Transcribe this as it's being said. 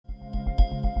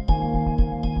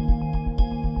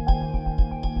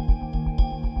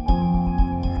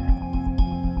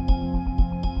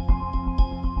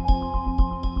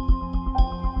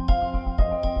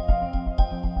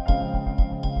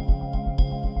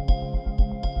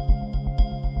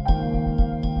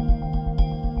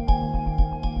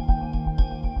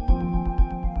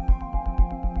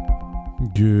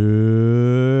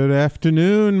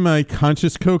afternoon, my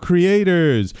conscious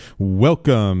co-creators.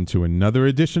 Welcome to another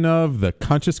edition of the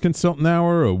Conscious Consultant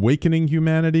Hour, Awakening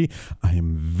Humanity. I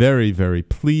am very, very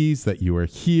pleased that you are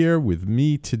here with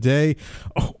me today.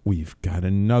 Oh, we've got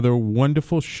another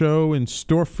wonderful show in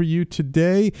store for you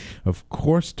today. Of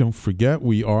course, don't forget,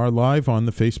 we are live on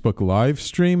the Facebook live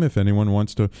stream. If anyone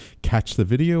wants to catch the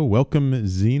video, welcome,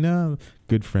 Zena.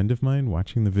 Good friend of mine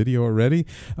watching the video already.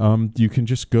 You can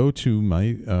just go to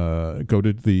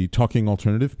the Talking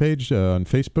Alternative page on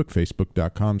Facebook,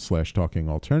 facebook.com/Talking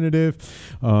Alternative,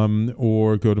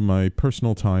 or go to my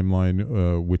personal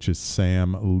timeline, which is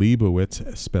Sam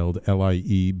Liebowitz, spelled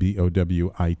Liebowitz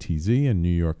in New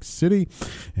York City,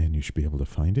 and you should be able to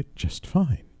find it just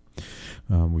fine.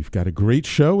 We've got a great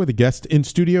show with a guest in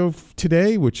studio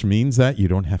today, which means that you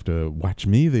don't have to watch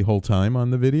me the whole time on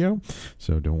the video.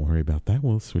 So don't worry about that.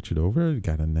 We'll switch it over.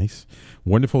 Got a nice,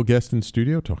 wonderful guest in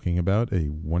studio talking about a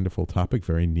wonderful topic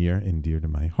very near and dear to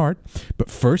my heart. But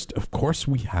first, of course,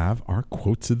 we have our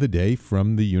quotes of the day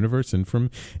from the universe and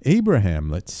from Abraham.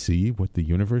 Let's see what the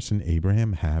universe and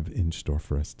Abraham have in store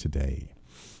for us today.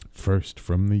 First,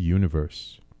 from the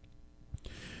universe.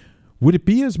 Would it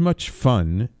be as much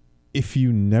fun if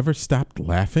you never stopped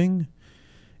laughing?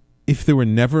 If there were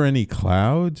never any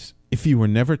clouds? If you were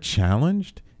never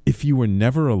challenged? If you were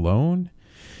never alone?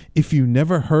 If you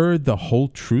never heard the whole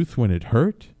truth when it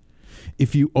hurt?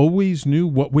 If you always knew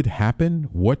what would happen,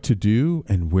 what to do,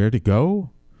 and where to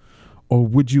go? Or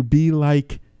would you be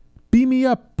like, beam me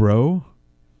up, bro?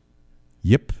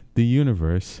 Yep, the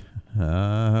universe.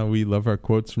 We love our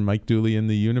quotes from Mike Dooley in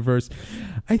the universe.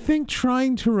 I think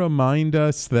trying to remind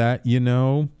us that,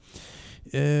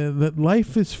 that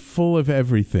life is full of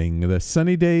everything, the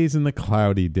sunny days and the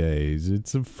cloudy days.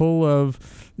 It's full of,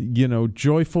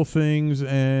 joyful things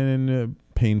and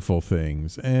painful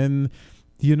things. And,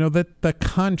 that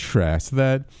contrast,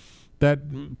 that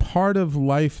part of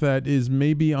life that is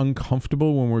maybe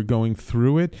uncomfortable when we're going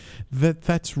through it,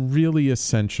 that's really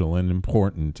essential and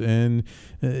important. And,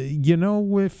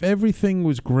 if everything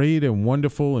was great and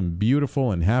wonderful and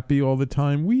beautiful and happy all the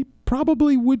time, we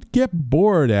probably would get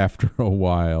bored after a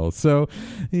while. So,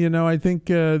 I think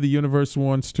the universe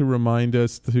wants to remind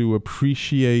us to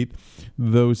appreciate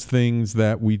those things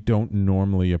that we don't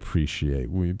normally appreciate.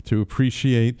 To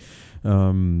appreciate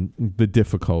the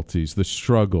difficulties, the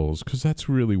struggles, because that's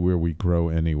really where we grow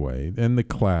anyway. And the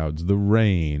clouds, the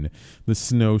rain, the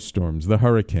snowstorms, the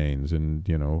hurricanes, and,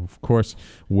 of course,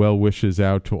 well wishes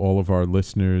out to all of our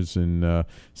listeners in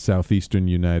southeastern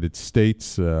United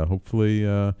States. Hopefully,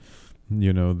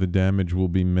 the damage will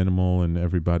be minimal and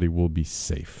everybody will be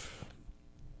safe.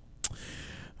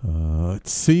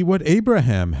 Let's see what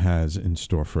Abraham has in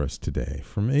store for us today.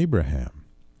 From Abraham.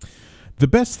 The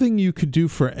best thing you could do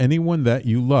for anyone that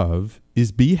you love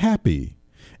is be happy.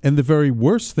 And the very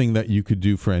worst thing that you could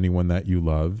do for anyone that you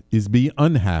love is be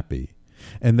unhappy.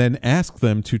 And then ask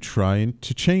them to try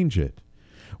to change it.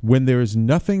 When there is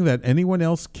nothing that anyone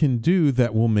else can do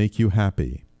that will make you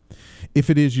happy.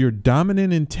 If it is your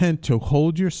dominant intent to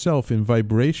hold yourself in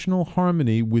vibrational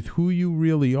harmony with who you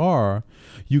really are,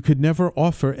 you could never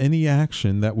offer any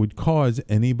action that would cause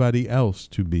anybody else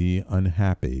to be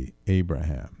unhappy.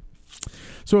 Abraham.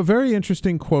 So a very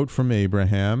interesting quote from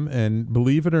Abraham, and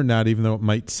believe it or not, even though it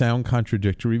might sound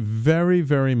contradictory, very,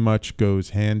 very much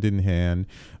goes hand in hand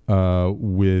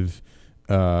with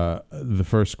the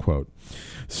first quote.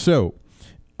 So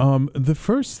the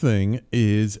first thing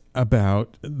is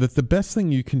about that the best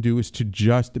thing you can do is to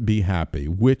just be happy,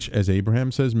 which, as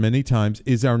Abraham says many times,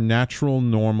 is our natural,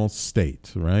 normal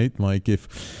state, right? Like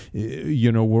if,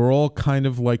 we're all kind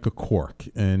of like a cork,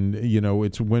 and,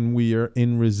 it's when we are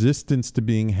in resistance to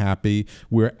being happy,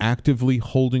 we're actively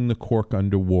holding the cork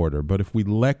underwater. But if we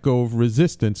let go of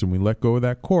resistance and we let go of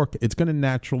that cork, it's going to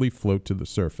naturally float to the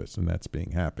surface, and that's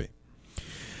being happy.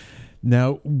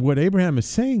 Now, what Abraham is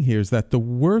saying here is that the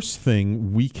worst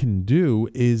thing we can do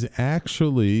is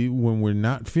actually, when we're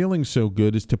not feeling so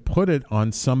good, is to put it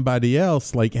on somebody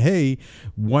else, like, hey,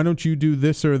 why don't you do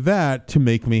this or that to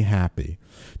make me happy?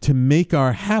 To make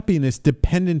our happiness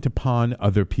dependent upon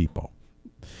other people.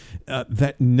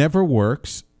 That never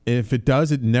works. If it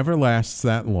does, it never lasts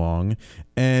that long,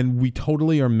 and we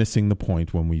totally are missing the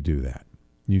point when we do that.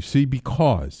 You see,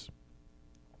 because...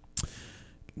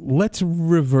 Let's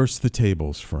reverse the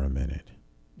tables for a minute.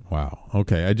 Wow.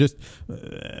 Okay.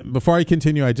 Before I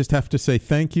continue, I just have to say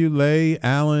thank you, Leigh,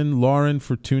 Alan, Lauren,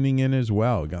 for tuning in as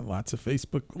well. Got lots of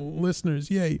Facebook listeners.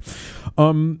 Yay.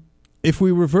 If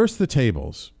we reverse the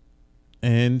tables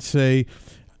and say,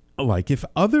 like if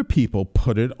other people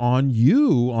put it on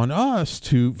you, on us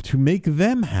to make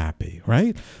them happy,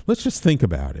 right? Let's just think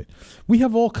about it. We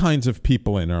have all kinds of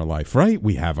people in our life, right?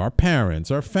 We have our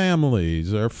parents, our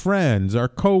families, our friends, our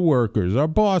coworkers, our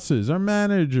bosses, our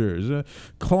managers,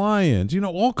 clients,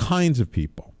 all kinds of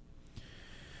people.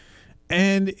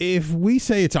 And if we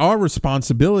say it's our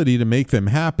responsibility to make them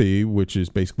happy, which is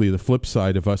basically the flip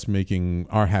side of us making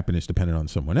our happiness dependent on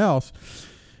someone else,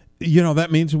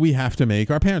 that means we have to make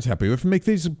our parents happy. We have to make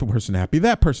this person happy,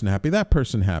 that person happy, that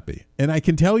person happy. And I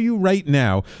can tell you right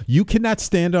now, you cannot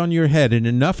stand on your head in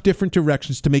enough different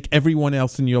directions to make everyone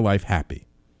else in your life happy.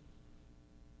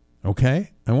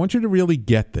 Okay? I want you to really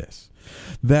get this.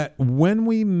 That when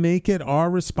we make it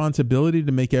our responsibility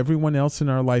to make everyone else in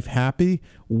our life happy,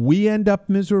 we end up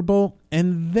miserable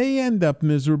and they end up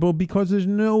miserable because there's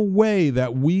no way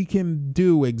that we can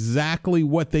do exactly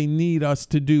what they need us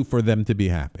to do for them to be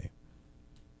happy.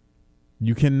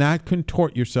 You cannot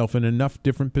contort yourself in enough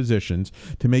different positions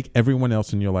to make everyone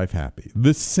else in your life happy.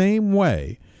 The same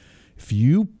way, if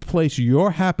you place your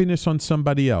happiness on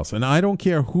somebody else, and I don't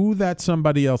care who that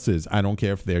somebody else is, I don't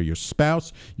care if they're your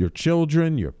spouse, your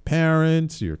children, your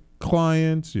parents, your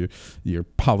clients, your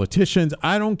politicians,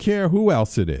 I don't care who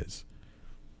else it is.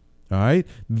 All right?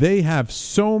 They have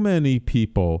so many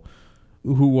people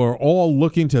who are all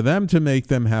looking to them to make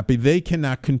them happy. They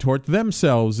cannot contort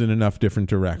themselves in enough different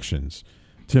directions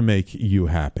to make you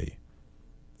happy.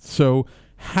 So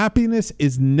happiness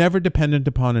is never dependent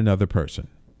upon another person.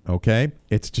 Okay?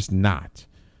 It's just not.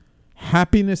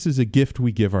 Happiness is a gift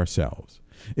we give ourselves.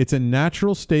 It's a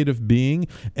natural state of being,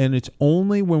 and it's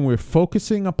only when we're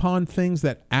focusing upon things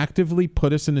that actively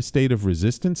put us in a state of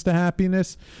resistance to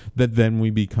happiness that then we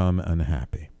become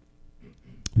unhappy.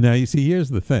 Now, you see, here's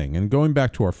the thing, and going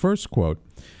back to our first quote,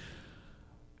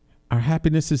 our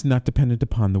happiness is not dependent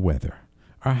upon the weather.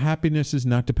 Our happiness is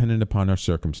not dependent upon our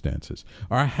circumstances.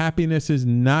 Our happiness is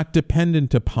not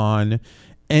dependent upon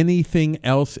anything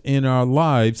else in our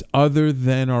lives other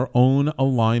than our own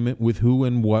alignment with who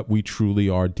and what we truly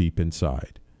are deep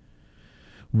inside.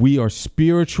 We are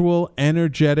spiritual,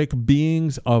 energetic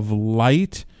beings of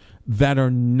light that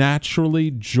are naturally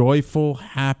joyful,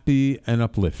 happy, and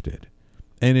uplifted.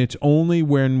 And it's only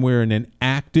when we're in an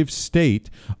active state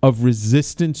of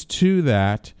resistance to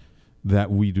that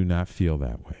we do not feel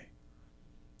that way.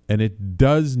 And it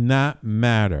does not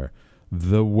matter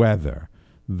the weather,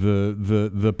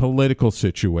 the political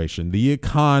situation, the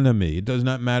economy. It does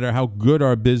not matter how good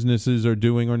our businesses are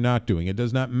doing or not doing. It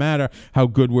does not matter how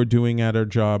good we're doing at our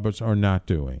jobs or not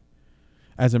doing.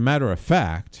 As a matter of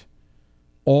fact,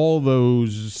 all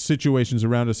those situations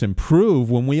around us improve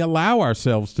when we allow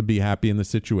ourselves to be happy in the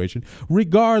situation,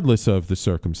 regardless of the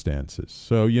circumstances.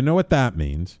 So you know what that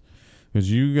means.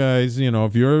 Because you guys,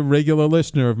 if you're a regular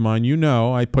listener of mine,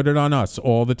 I put it on us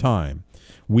all the time.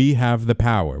 We have the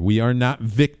power. We are not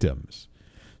victims.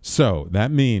 So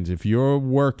that means if you're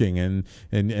working and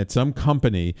at some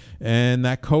company and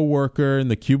that coworker in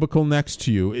the cubicle next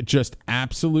to you, it just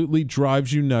absolutely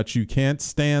drives you nuts. You can't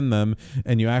stand them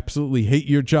and you absolutely hate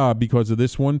your job because of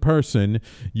this one person,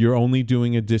 you're only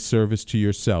doing a disservice to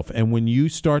yourself. And when you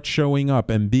start showing up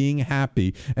and being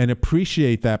happy and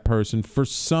appreciate that person for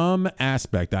some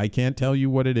aspect, I can't tell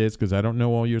you what it is because I don't know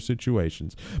all your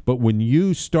situations, but when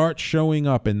you start showing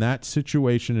up in that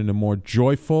situation in a more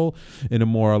joyful, in a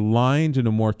more aligned, in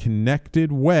a more connected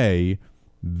way,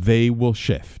 they will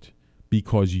shift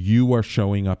because you are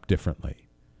showing up differently.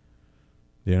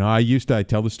 I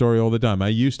tell the story all the time. I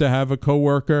used to have a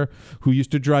coworker who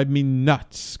used to drive me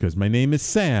nuts because my name is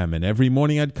Sam, and every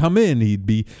morning I'd come in, he'd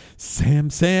be, Sam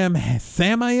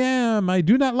I am. I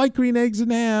do not like green eggs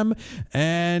and ham.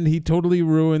 And he totally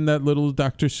ruined that little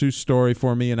Dr. Seuss story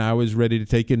for me, and I was ready to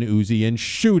take an Uzi and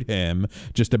shoot him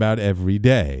just about every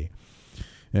day.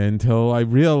 Until I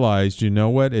realized,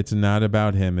 it's not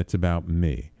about him, it's about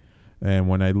me. And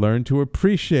when I learned to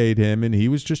appreciate him, and he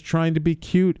was just trying to be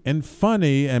cute and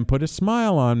funny and put a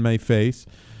smile on my face,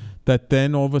 that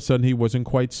then all of a sudden he wasn't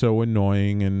quite so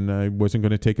annoying, and I wasn't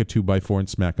going to take a 2x4 and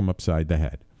smack him upside the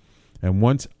head. And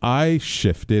once I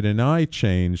shifted and I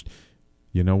changed,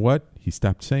 you know what? He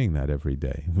stopped saying that every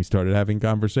day. We started having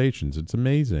conversations. It's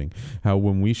amazing how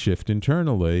when we shift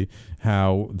internally,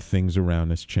 how things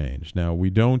around us change. Now,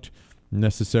 we don't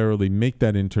necessarily make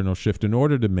that internal shift in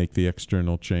order to make the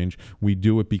external change. We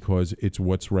do it because it's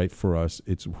what's right for us.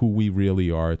 It's who we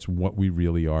really are. It's what we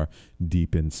really are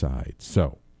deep inside.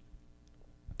 So,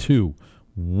 2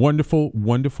 wonderful,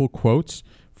 wonderful quotes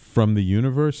from the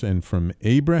universe and from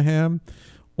Abraham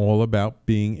all about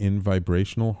being in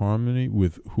vibrational harmony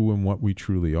with who and what we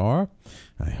truly are.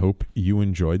 I hope you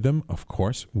enjoyed them. Of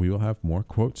course, we will have more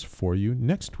quotes for you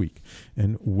next week.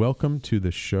 And welcome to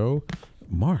the show,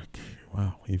 Mark.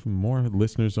 Wow, even more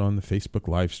listeners on the Facebook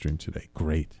live stream today.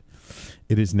 Great.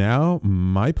 It is now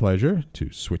my pleasure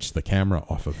to switch the camera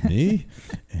off of me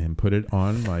and put it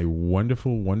on my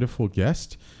wonderful, wonderful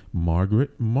guest,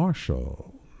 Margaret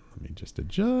Marshall. Let me just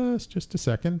adjust just a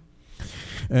second.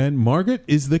 And Margaret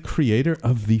is the creator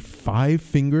of the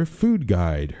 5-Finger Food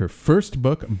Guide. Her first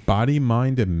book, Body,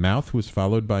 Mind, and Mouth, was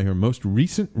followed by her most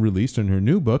recent release in her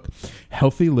new book,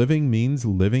 Healthy Living Means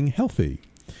Living Healthily.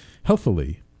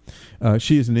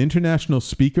 She is an international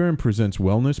speaker and presents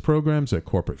wellness programs at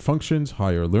corporate functions,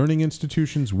 higher learning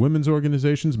institutions, women's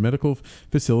organizations, medical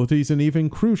facilities, and even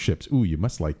cruise ships. Ooh, you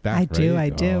must like that, I do.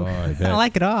 Oh, I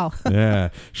like it all. Yeah.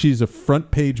 She's a front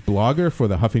page blogger for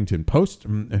the Huffington Post,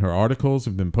 and her articles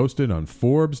have been posted on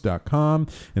Forbes.com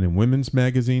and in women's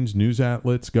magazines, news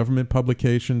outlets, government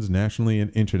publications, nationally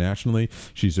and internationally.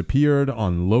 She's appeared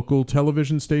on local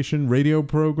television station, radio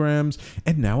programs,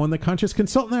 and now on the Conscious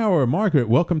Consultant Hour. Margaret,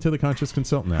 welcome to the Conscious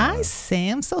Consultant Hour. Hi,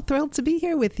 Sam. So thrilled to be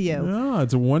here with you. Oh,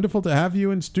 it's wonderful to have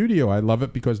you in studio. I love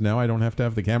it because now I don't have to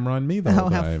have the camera on me the whole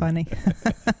time. Oh, how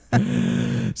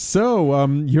funny. So,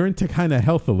 you're into kind of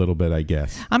health a little bit, I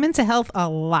guess. I'm into health a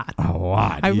lot.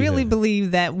 I really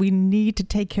believe that we need to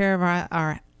take care of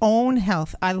our own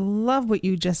health. I love what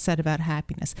you just said about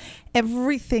happiness.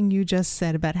 Everything you just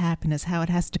said about happiness, how it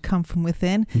has to come from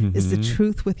within, is the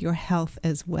truth with your health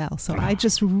as well. So I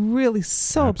just really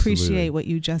appreciate what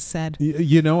you just said.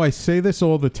 You know, I say this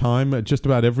all the time, just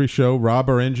about every show. Rob,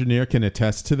 our engineer, can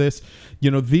attest to this. You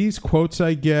know, these quotes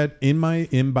I get in my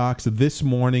inbox this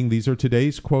morning, these are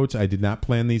today's quotes. I did not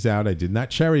plan these out. I did not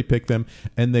cherry pick them.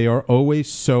 And they are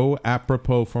always so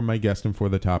apropos for my guest and for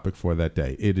the topic for that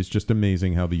day. It is just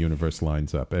amazing how the universe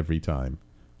lines up every time.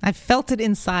 I felt it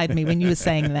inside me when you were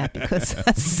saying that, because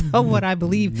that's so what I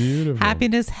believe. Beautiful.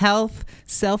 Happiness, health,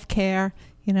 self-care,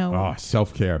 you know. Oh,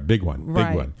 self-care. Big one.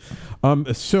 Right. Big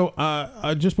one. So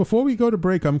just before we go to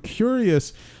break, I'm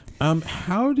curious,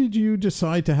 how did you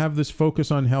decide to have this focus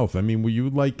on health? I mean, were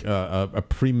you like a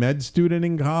pre-med student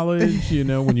in college? You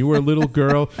know, when you were a little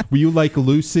girl, were you like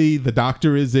Lucy, the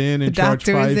doctor is in and charge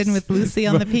The doctor is in with Lucy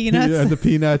on the peanuts. Yeah, the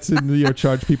peanuts, and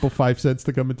charge people 5 cents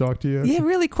to come and talk to you? Yeah,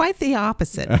 really quite the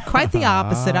opposite. Quite the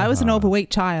opposite. I was an overweight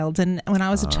child, and when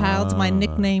I was a child, my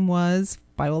nickname was,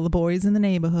 by all the boys in the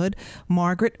neighborhood,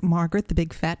 Margaret, the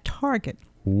big fat target.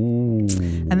 Ooh.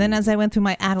 And then as I went through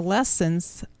my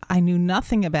adolescence, I knew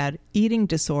nothing about eating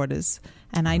disorders,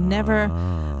 and I never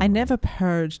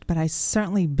purged, but I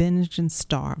certainly binged and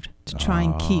starved to try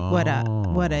and keep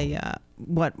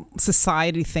what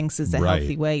society thinks is a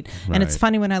healthy weight. And it's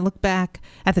funny, when I look back,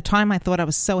 at the time I thought I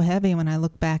was so heavy, and when I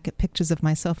look back at pictures of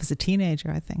myself as a teenager,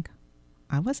 I think,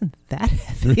 I wasn't that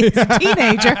heavy as a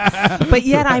teenager, but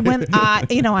yet I went,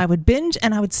 I would binge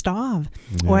and I would starve,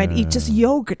 or I'd eat just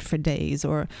yogurt for days,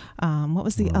 or what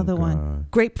was the other one?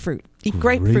 Grapefruit. Eat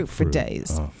grapefruit for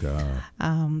days. Oh, God.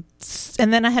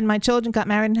 And then I had my children, got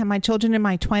married and had my children in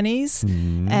my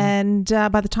 20s. And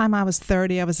by the time I was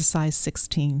 30, I was a size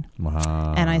 16.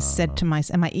 Wow. And I said to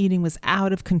myself, and my eating was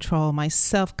out of control. My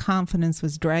self-confidence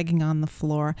was dragging on the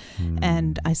floor.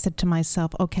 And I said to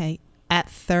myself, okay, at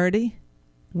 30,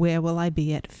 where will I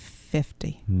be at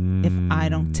 50 if I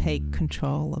don't take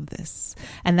control of this?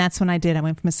 And that's when I did. I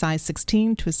went from a size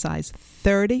 16 to a size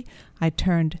 30. I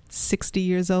turned 60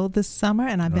 years old this summer,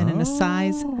 and I've been in a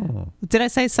size, did I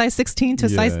say size 16 to a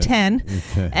size 10?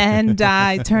 And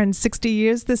I turned 60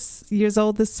 years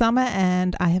old this summer,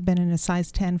 and I have been in a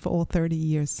size 10 for all 30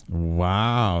 years.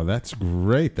 Wow, that's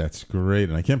great. That's great.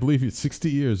 And I can't believe you're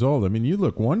 60 years old. I mean, you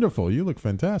look wonderful. You look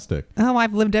fantastic. Oh,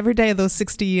 I've lived every day of those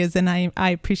 60 years, and I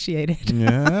appreciate it.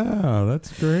 Yeah,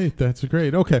 that's great. That's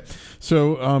great. Okay,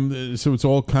 so it's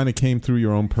all kind of came through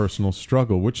your own personal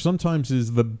struggle, which sometimes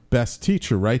is the best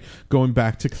teacher, right? Going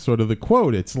back to sort of the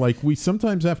quote, it's like we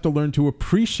sometimes have to learn to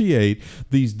appreciate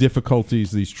these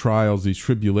difficulties, these trials, these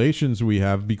tribulations we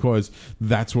have, because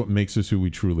that's what makes us who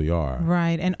we truly are.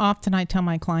 Right. And often I tell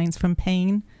my clients, from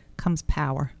pain comes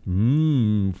power.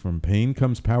 From pain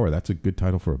comes power. That's a good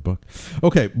title for a book.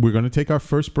 Okay, we're going to take our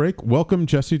first break. Welcome,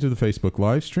 Jesse, to the Facebook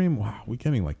live stream. Wow, we're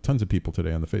getting like tons of people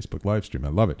today on the Facebook live stream. I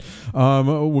love it.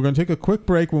 We're going to take a quick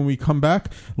break. When we come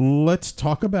back, let's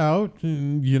talk about,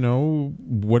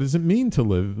 what does it mean to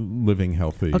living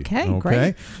healthy? Okay,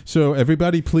 great. So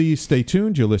everybody, please stay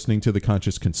tuned. You're listening to the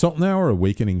Conscious Consultant Hour,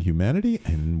 Awakening Humanity,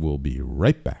 and we'll be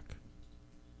right back.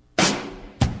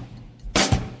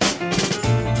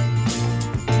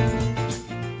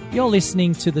 You're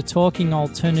listening to the Talking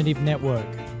Alternative Network.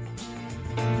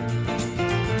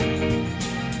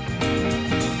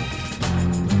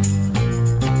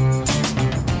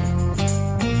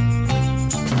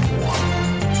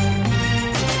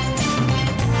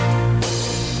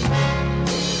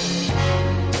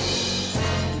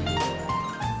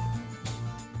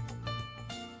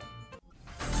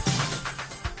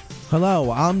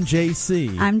 Hello, I'm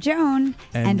JC. I'm Joan.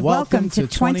 And welcome to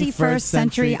 21st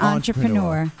Century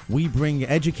Entrepreneur. We bring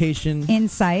education,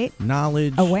 insight,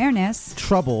 knowledge, awareness,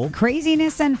 trouble,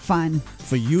 craziness, and fun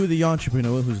for you, the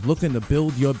entrepreneur who's looking to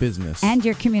build your business and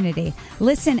your community.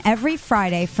 Listen every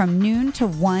Friday from noon to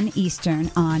 1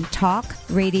 Eastern on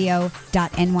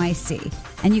talkradio.nyc.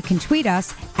 And you can tweet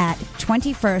us at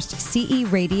 21st CE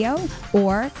Radio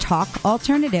or Talk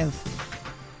Alternative.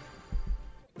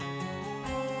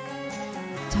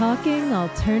 Talking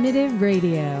Alternative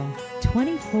Radio,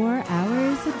 24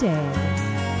 hours a day.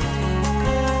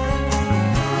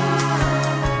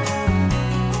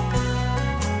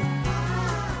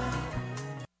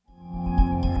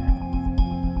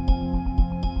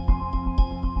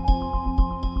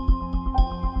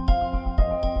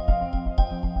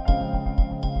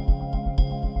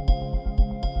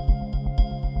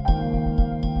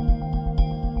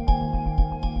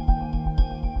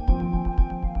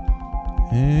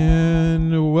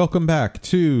 And welcome back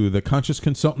to the Conscious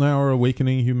Consultant Hour,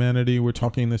 Awakening Humanity. We're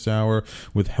talking this hour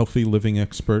with healthy living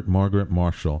expert Margaret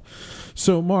Marshall.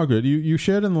 So, Margaret, you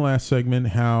shared in the last segment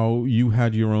how you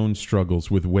had your own struggles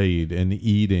with weight and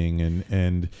eating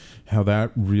and how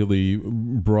that really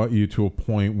brought you to a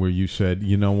point where you said,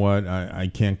 you know what,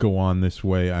 I can't go on this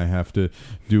way. I have to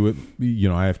do it.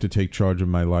 I have to take charge of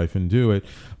my life and do it.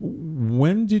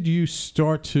 When did you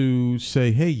start to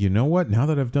say, hey, you know what, now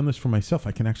that I've done this for myself,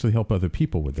 I can actually help other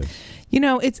people with this?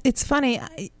 It's funny.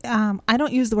 I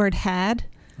don't use the word had.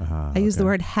 I use the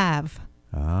word have.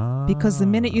 Because the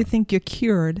minute you think you're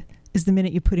cured is the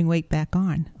minute you're putting weight back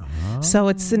on. So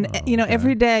it's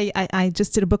every day. I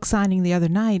just did a book signing the other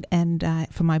night and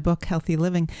for my book Healthy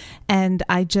Living, and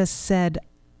I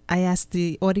asked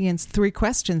the audience 3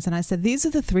 questions, and I said, these are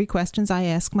the 3 questions I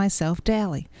ask myself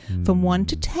daily. From 1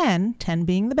 to 10, 10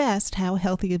 being the best, how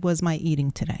healthy was my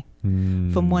eating today?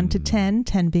 From 1 to 10,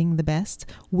 10 being the best,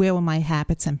 where were my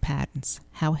habits and patterns?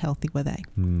 How healthy were they?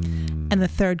 And the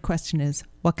 3rd question is,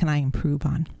 what can I improve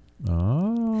on?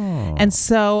 And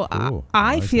so cool.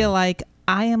 I feel like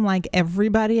I am like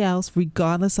everybody else,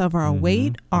 regardless of our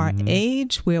weight, our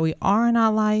age, where we are in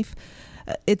our life.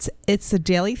 It's a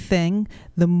daily thing.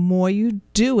 The more you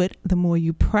do it, the more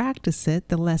you practice it,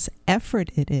 the less effort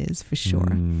it is, for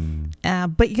sure.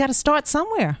 But you got to start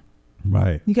somewhere.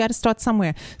 Right. You got to start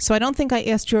somewhere. So I don't think I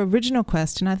asked your original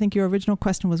question. I think your original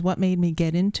question was what made me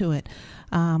get into it.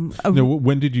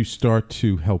 When did you start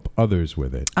to help others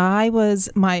with it?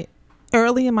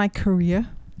 Early in my career,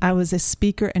 I was a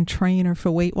speaker and trainer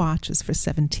for Weight Watchers for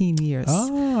 17 years.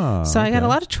 So I got a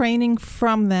lot of training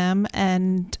from them,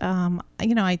 and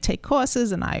I take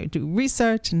courses and I do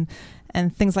research and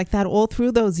things like that all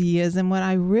through those years. And what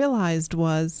I realized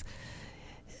was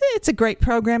it's a great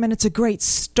program and it's a great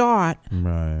start.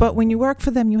 Right. But when you work for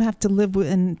them, you have to live with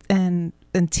and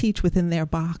teach within their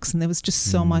box, and there was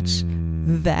just so much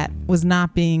that was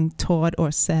not being taught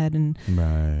or said, and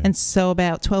so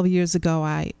about 12 years ago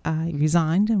I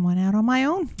resigned and went out on my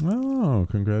own. Oh,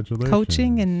 congratulations.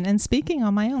 Coaching and speaking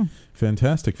on my own.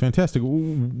 Fantastic.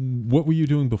 What were you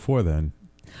doing before then?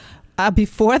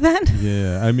 Before then?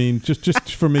 Yeah, I mean,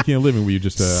 just for making a living, were you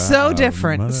just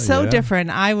different.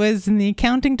 I was in the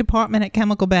accounting department at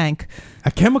Chemical Bank.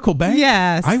 A Chemical Bank?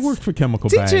 Yes. I worked for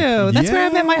Chemical Bank. Did you? That's where I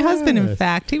met my husband, in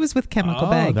fact. He was with Chemical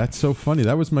Bank. Oh, that's so funny.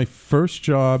 That was my first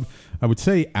job, I would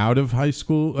say out of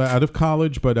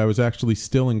college, but I was actually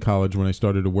still in college when I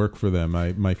started to work for them.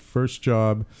 My first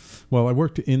job, well, I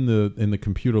worked in the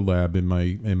computer lab in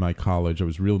my college. It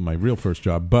was my real first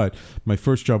job, but my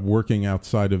first job working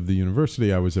outside of the university,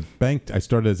 I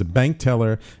started as a bank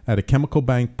teller at a Chemical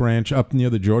Bank branch up near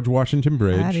the George Washington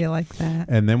Bridge. How do you like that?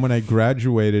 And then when I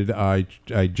graduated, I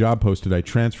job posted. I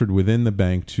transferred within the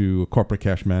bank to a corporate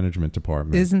cash management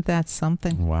department. Isn't that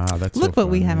something? Wow, that's look so what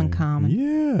funny. we have in common.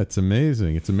 Yeah, it's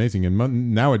amazing. It's amazing.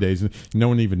 And nowadays, no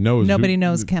one even knows. Nobody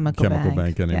knows Chemical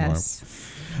Bank anymore. Yes.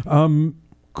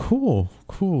 Cool.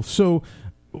 So,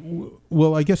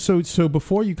 well, I guess so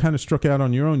before you kind of struck out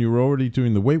on your own, you were already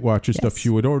doing the Weight Watchers stuff.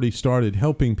 You had already started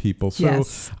helping people. So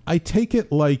I take it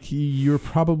like you're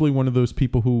probably one of those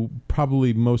people who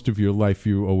probably most of your life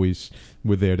you always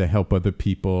were there to help other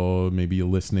people. Maybe you're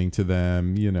listening to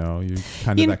them. You're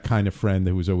kind of that kind of friend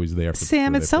who was always there.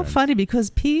 Sam, it's so funny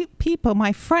because people,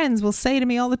 my friends, will say to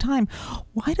me all the time,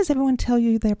 why does everyone tell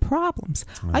you their problems?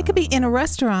 I could be in a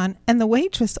restaurant and the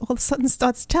waitress all of a sudden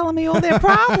starts telling me all their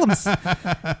problems.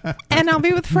 And I'll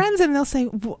be with friends and they'll say,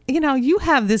 you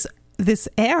have this this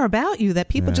air about you that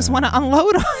people just want to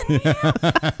unload on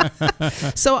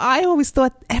you. So I always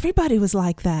thought everybody was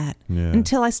like that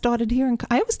until I started hearing.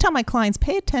 I always tell my clients,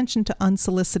 pay attention to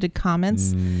unsolicited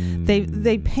comments.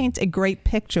 They paint a great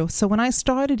picture. So when I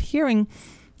started hearing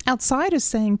outsiders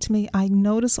saying to me, I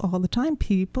notice all the time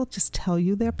people just tell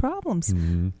you their problems.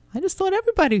 I just thought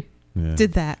everybody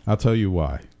did that. I'll tell you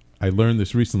why. I learned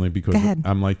this recently because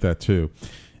I'm like that too.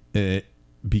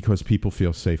 Because people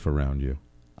feel safe around you.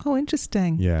 Oh,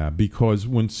 interesting. Yeah, because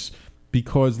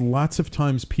lots of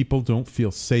times people don't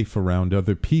feel safe around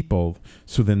other people,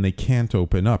 so then they can't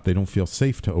open up. They don't feel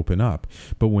safe to open up.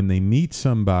 But when they meet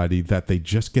somebody that they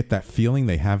just get that feeling,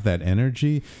 they have that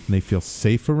energy, and they feel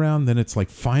safe around, then it's like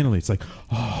finally, it's like,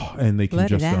 oh, and they can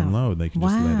just unload. They can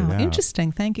just let it out.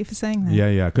 Interesting. Thank you for saying that.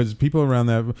 Yeah, because people around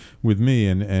that with me,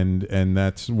 and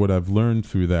that's what I've learned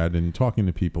through that and talking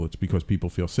to people. It's because people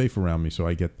feel safe around me, so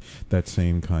I get that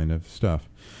same kind of stuff.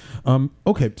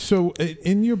 Okay, so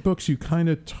in your books, you kind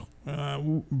of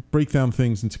break down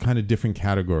things into kind of different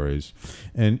categories,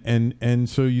 and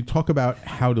so you talk about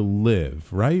how to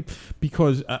live, right?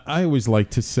 Because I always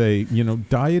like to say,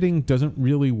 dieting doesn't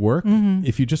really work.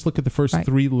 If you just look at the first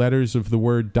 3 letters of the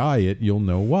word diet, you'll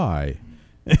know why.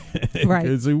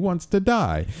 Because who wants to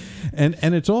die? And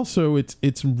it's also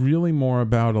it's really more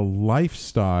about a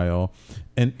lifestyle,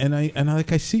 and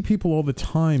I see people all the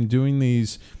time doing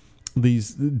these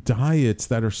diets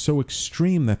that are so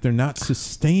extreme that they're not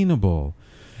sustainable.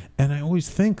 And I always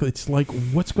think it's like,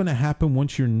 what's going to happen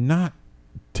once you're not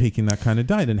taking that kind of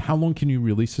diet, and how long can you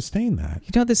really sustain that?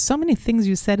 There's so many things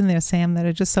you said in there, Sam, that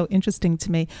are just so interesting to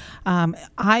me.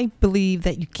 I believe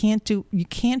that you can't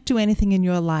do anything in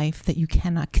your life that you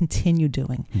cannot continue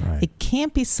doing. Right. It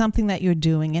can't be something that you're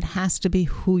doing. It has to be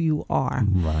who you are.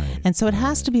 Right. And so it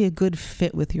has to be a good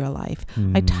fit with your life.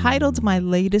 I titled my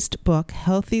latest book,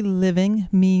 Healthy Living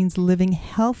Means Living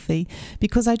Healthy,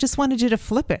 because I just wanted you to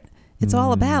flip it. It's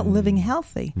all about living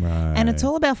healthy. Right. And it's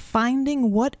all about finding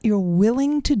what you're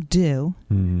willing to do,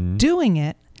 doing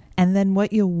it, and then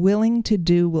what you're willing to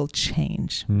do will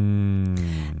change.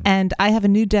 And I have a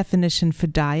new definition for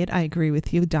diet. I agree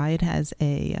with you. Diet has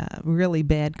a really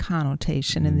bad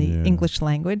connotation in the English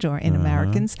language or in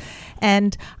Americans.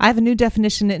 And I have a new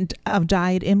definition of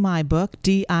diet in my book,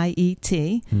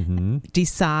 D-I-E-T,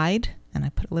 decide, and I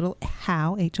put a little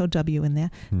how, H-O-W in there,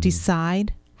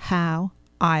 decide how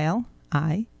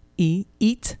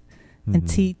eat, and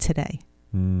T, today.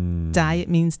 Diet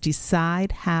means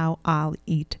decide how I'll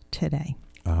eat today.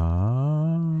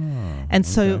 And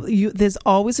so there's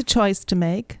always a choice to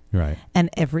make, and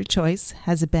every choice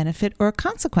has a benefit or a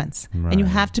consequence. And you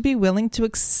have to be willing to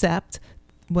accept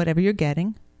whatever you're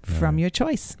getting from your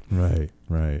choice. Right.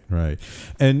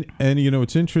 And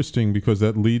it's interesting because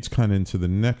that leads kind of into the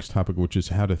next topic, which is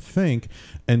how to think,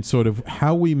 and sort of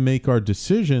how we make our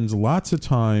decisions lots of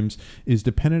times is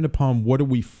dependent upon what are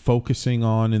we focusing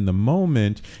on in the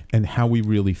moment and how we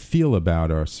really feel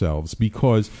about ourselves.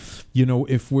 Because,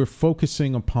 if we're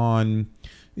focusing upon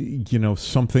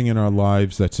something in our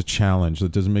lives that's a challenge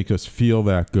that doesn't make us feel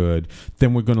that good,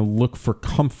 then we're going to look for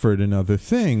comfort in other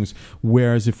things.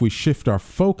 Whereas if we shift our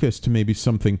focus to maybe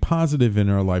something positive in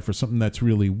our life or something that's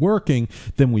really working,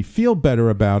 then we feel better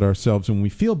about ourselves. And when we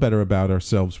feel better about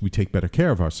ourselves, we take better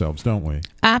care of ourselves, don't we?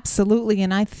 Absolutely.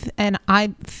 And I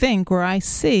think, or I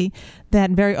see,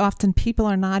 that very often people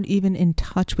are not even in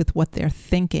touch with what they're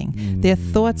thinking. Their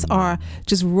thoughts are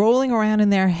just rolling around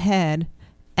in their head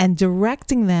and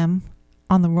directing them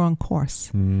on the wrong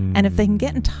course. And if they can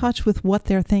get in touch with what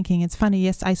they're thinking, it's funny,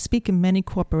 yes, I speak in many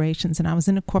corporations, and I was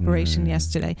in a corporation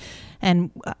yesterday, and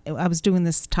I was doing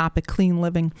this topic, clean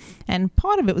living, and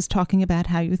part of it was talking about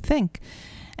how you think.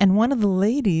 And one of the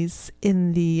ladies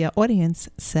in the audience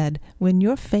said, when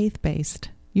you're faith-based,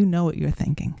 you know what you're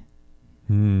thinking.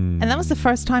 And that was the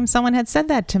first time someone had said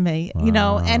that to me,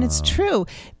 and it's true.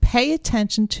 Pay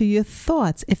attention to your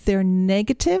thoughts. If they're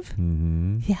negative,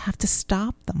 you have to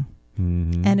stop them.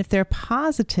 And if they're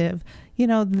positive,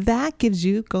 that gives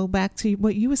you, go back to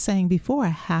what you were saying before,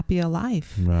 a happier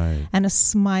life. Right. And a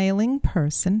smiling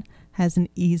person has an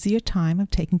easier time of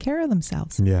taking care of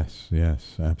themselves. Yes,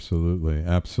 absolutely.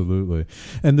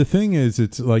 And the thing is,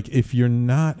 it's like if you're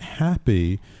not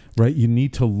happy, right? You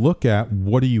need to look at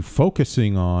what are you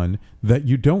focusing on that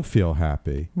you don't feel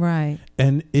happy. Right.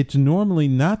 And it's normally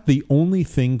not the only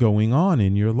thing going on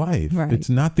in your life. Right. It's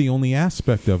not the only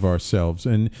aspect of ourselves.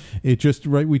 And it just,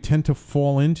 right, we tend to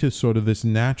fall into sort of this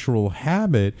natural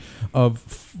habit of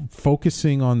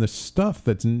focusing on the stuff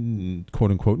that's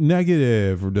quote unquote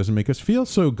negative or doesn't make us feel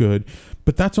so good.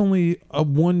 But that's only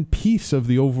one piece of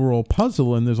the overall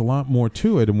puzzle, and there's a lot more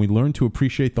to it. And we learn to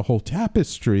appreciate the whole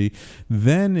tapestry.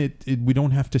 Then we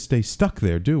don't have to stay stuck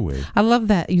there, do we? I love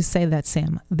that you say that,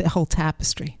 Sam, the whole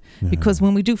tapestry. Because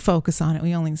when we do focus on it,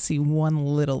 we only see one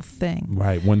little thing.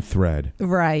 Right, one thread.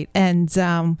 Right. And,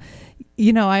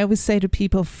 I always say to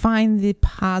people, find the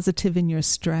positive in your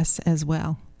stress as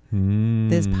well.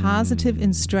 There's positive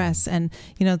in stress. And,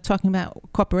 talking about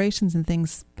corporations and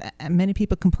things, many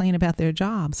people complain about their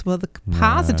jobs. Well, the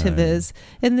positive is,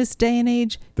 in this day and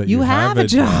age, that you have a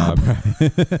job.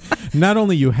 Not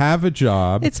only you have a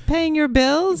job. It's paying your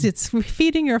bills. It's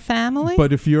feeding your family.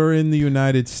 But if you're in the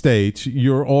United States,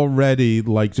 you're already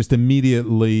just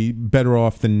immediately better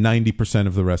off than 90%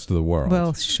 of the rest of the world.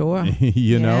 Well, sure.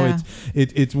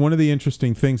 It's one of the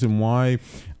interesting things and why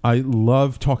I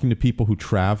love talking to people who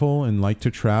travel and like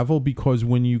to travel, because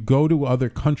when you go to other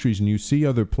countries and you see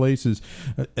other places,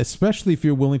 especially if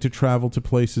you're willing to travel to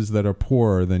places that are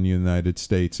poorer than the United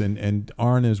States and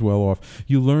aren't as well off,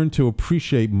 you learn to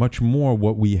appreciate much more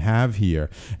what we have here.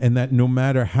 And that no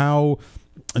matter how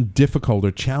difficult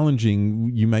or challenging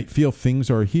you might feel things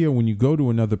are here, when you go to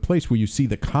another place where you see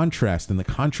the contrast, and the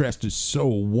contrast is so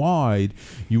wide,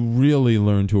 you really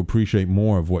learn to appreciate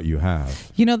more of what you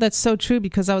have. That's so true,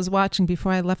 because I was watching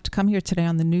before I left to come here today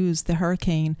on the news, the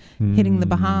hurricane hitting the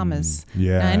Bahamas.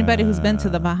 Yeah. Now, anybody who's been to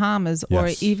the Bahamas or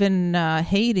even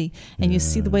Haiti, and you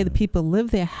see the way the people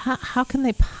live there, how can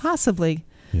they possibly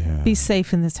be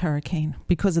safe in this hurricane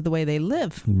because of the way they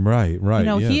live? Right.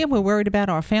 Here we're worried about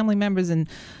our family members in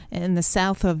the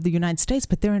south of the United States,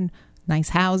 but they're in nice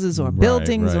houses or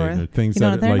buildings or things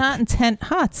they're not in tent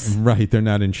huts. Right. They're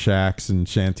not in shacks and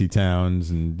shanty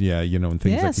towns and and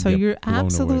things that so get you're blown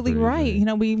absolutely away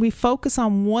right. We focus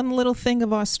on one little thing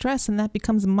of our stress, and that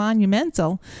becomes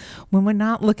monumental when we're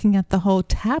not looking at the whole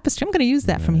tapestry. I'm going to use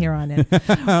that from here on in.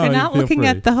 We're not looking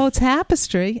at the whole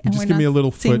tapestry, and just we're give not me a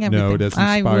little seeing footnote everything. as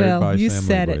inspired I will. by You Sam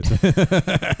said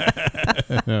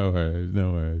Liebowitz. No worries.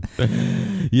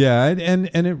 Yeah,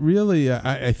 and it really,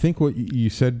 I think what you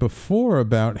said before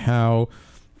about how,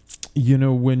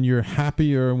 when you're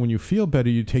happier and when you feel better,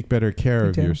 you take better care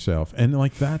of yourself. And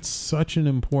that's such an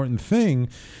important thing.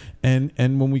 And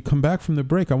when we come back from the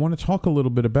break, I want to talk a little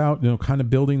bit about, kind of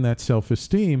building that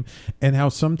self-esteem and how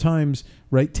sometimes,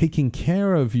 right, taking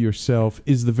care of yourself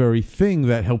is the very thing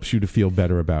that helps you to feel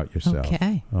better about yourself.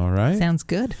 Okay. All right. Sounds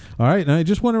good. All right. And I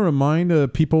just want to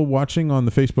remind people watching on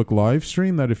the Facebook live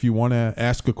stream that if you want to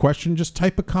ask a question, just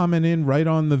type a comment in right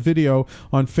on the video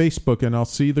on Facebook, and I'll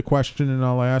see the question and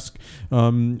I'll ask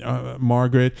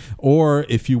Margaret. Or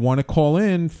if you want to call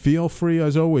in, feel free,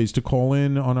 as always, to call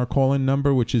in on our call-in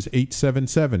number, which is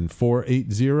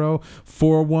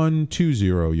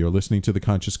 877-480-4120. You're listening to the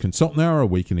Conscious Consultant Hour,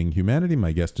 Awakening Humanity.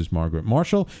 My guest is Margaret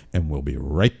Marshall, and we'll be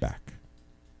right back.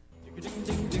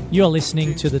 You're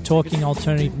listening to the Talking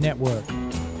Alternative Network.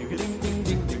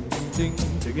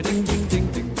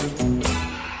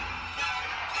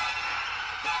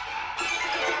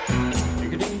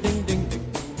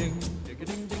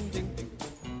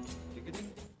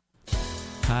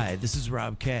 Hi, this is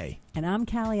Rob Kay. And I'm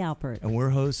Callie Alpert. And we're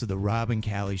hosts of The Rob and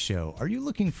Callie Show. Are you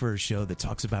looking for a show that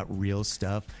talks about real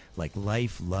stuff like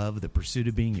life, love, the pursuit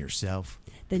of being yourself?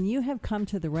 Then you have come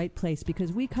to the right place,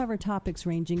 because we cover topics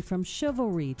ranging from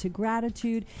chivalry to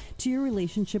gratitude to your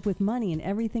relationship with money and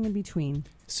everything in between.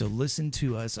 So listen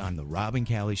to us on The Rob and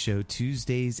Callie Show,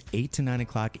 Tuesdays, 8 to 9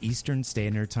 o'clock Eastern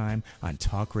Standard Time on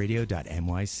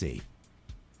talkradio.nyc.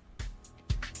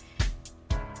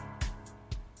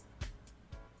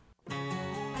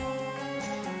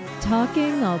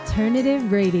 Talking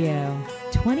Alternative Radio,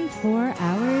 24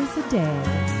 hours a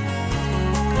day.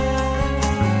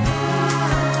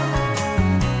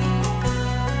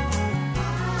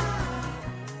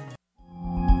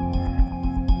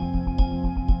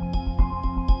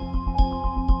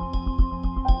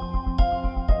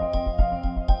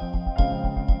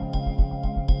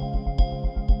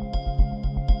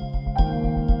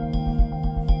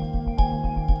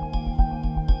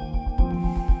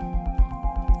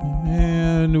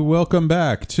 And welcome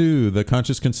back to the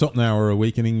Conscious Consultant Hour,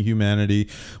 Awakening Humanity.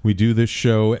 We do this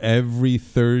show every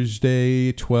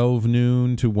Thursday, 12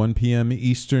 noon to 1 p.m.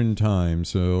 Eastern Time.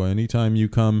 So anytime you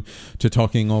come to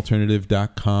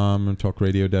talkingalternative.com,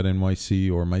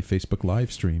 talkradio.nyc, or my Facebook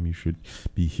live stream, you should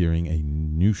be hearing a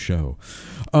new show.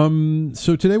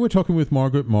 So today we're talking with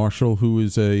Margaret Marshall, who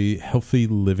is a healthy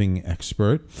living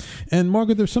expert. And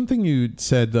Margaret, there's something you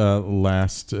said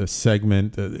last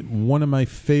segment. One of my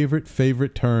favorite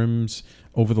terms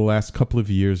over the last couple of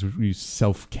years was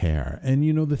self-care. And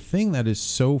you know, the thing that is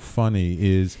so funny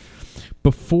is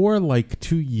before like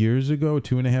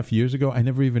 2.5 years ago, I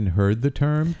never even heard the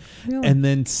term. Really? And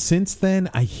then since then,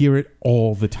 I hear it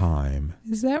all the time.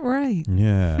 Is that right?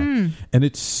 Yeah. And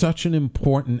it's such an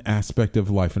important aspect of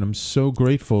life. And I'm so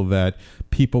grateful that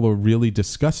people are really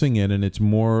discussing it, and it's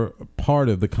more part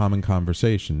of the common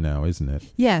conversation now, isn't it?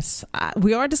 Yes,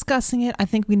 we are discussing it. I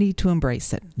think we need to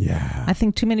embrace it. Yeah. I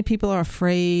think too many people are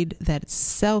afraid that it's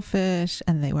selfish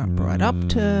and they weren't brought up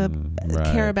to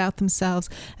care about themselves.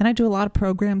 And I do a lot of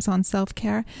programs on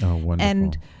self-care. Oh, wonderful.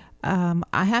 And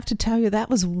I have to tell you, that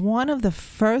was one of the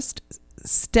first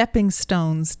stepping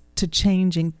stones to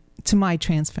changing, to my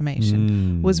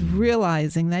transformation, was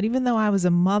realizing that even though I was a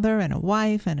mother and a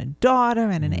wife and a daughter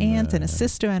and an aunt and a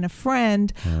sister and a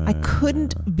friend, I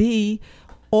couldn't be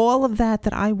all of that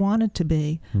I wanted to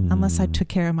be unless I took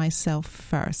care of myself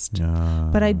first.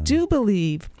 But I do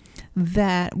believe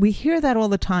that we hear that all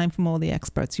the time from all the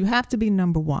experts. You have to be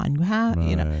number one. You have,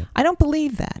 you know, I don't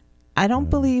believe that. I don't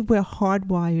believe we're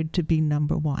hardwired to be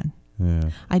number one.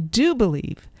 I do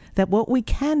believe that what we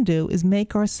can do is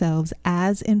make ourselves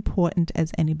as important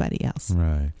as anybody else.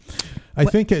 Right. I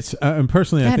think it's,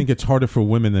 personally, I think it's harder for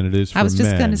women than it is for men. I was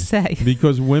just going to say.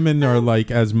 Because women are like,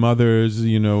 as mothers,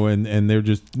 you know, and they're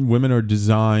just, women are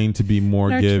designed to be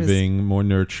more giving, more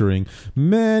nurturing.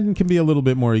 Men can be a little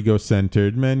bit more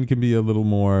ego-centered. Men can be a little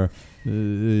more...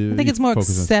 I think it's more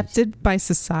accepted by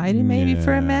society, maybe,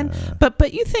 for men.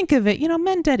 But you think of it, you know,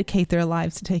 men dedicate their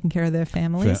lives to taking care of their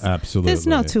families. Absolutely. There's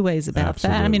no two ways about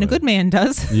that. I mean, a good man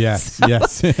does. Yes,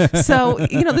 So,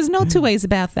 you know, there's no two ways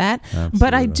about that. Absolutely.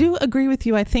 But I do agree with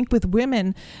you. I think with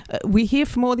women, we hear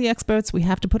from all the experts, we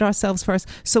have to put ourselves first.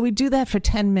 So we do that for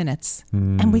 10 minutes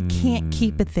and we can't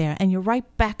keep it there. And you're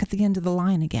right back at the end of the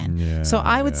line again. So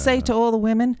I would say to all the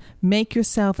women, make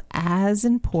yourself as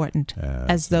important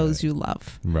as those you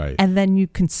love. Right. And then you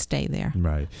can stay there.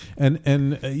 Right.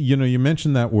 And you know, you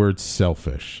mentioned that word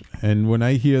selfish. And when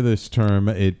I hear this term,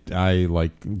 I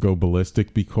like go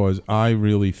ballistic, because I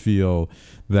really feel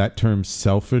that term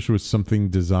selfish was something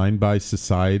designed by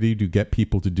society to get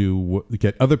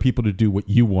other people to do what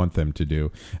you want them to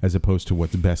do, as opposed to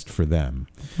what's best for them.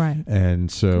 Right. And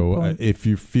so if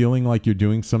you're feeling like you're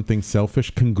doing something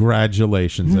selfish,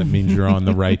 congratulations. That means you're on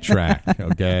the right track.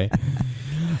 Okay.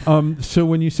 So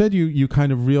when you said you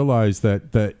kind of realized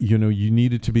that you know, you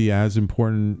needed to be as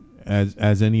important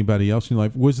as anybody else in your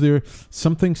life, was there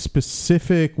something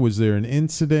specific? Was there an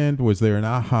incident? Was there an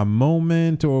aha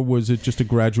moment? Or was it just a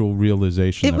gradual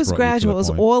realization? It was gradual. It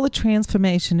was all a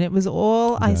transformation. It was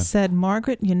all, I said,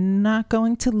 Margaret, you're not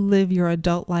going to live your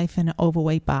adult life in an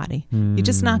overweight body. You're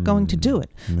just not going to do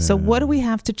it. So what do we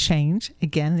have to change?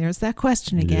 Again, there's that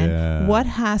question again. What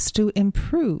has to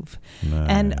improve?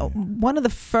 And one of the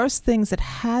first things that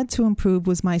had to improve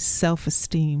was my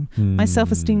self-esteem. My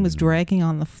self-esteem was dragging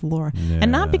on the floor.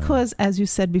 And not because, as you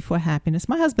said before, happiness.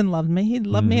 My husband loved me. He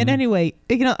loved me at any way.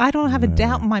 You know, I don't have a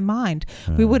doubt in my mind.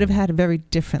 We would have had a very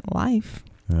different life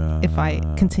if I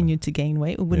continued to gain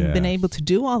weight. We wouldn't have been able to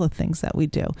do all the things that we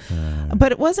do.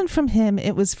 But it wasn't from him.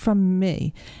 It was from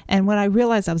me. And when I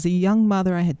realized I was a young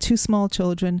mother, I had 2 small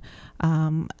children.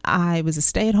 I was a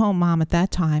stay-at-home mom at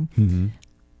that time.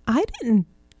 I didn't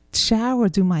shower,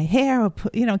 do my hair, or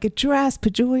put, you know, get dressed,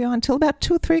 put jewelry on until about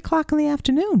 2 or 3 o'clock in the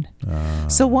afternoon.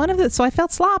 So I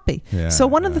felt sloppy. So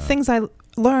one of the things I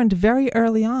learned very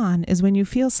early on is when you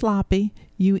feel sloppy,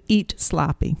 you eat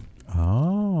sloppy.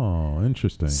 Oh,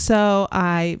 interesting. So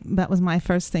that was my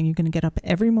first thing. You're going to get up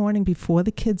every morning before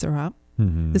the kids are up.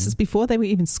 This is before they were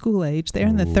even school age. They're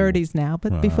in their 30s now,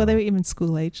 but before they were even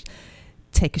school age.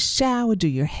 Take a shower, do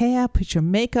your hair, put your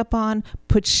makeup on,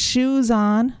 put shoes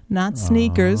on, not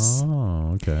sneakers.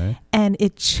 Oh, okay. And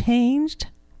it changed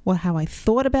how I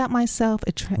thought about myself.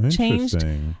 It changed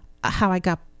how I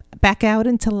got back out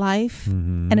into life.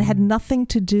 And it had nothing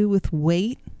to do with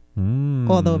weight,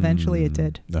 although eventually it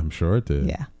did. I'm sure it did.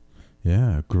 Yeah.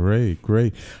 Yeah,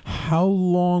 great. How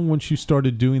long, once you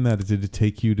started doing that, did it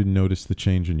take you to notice the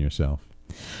change in yourself?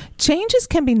 Changes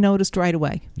can be noticed right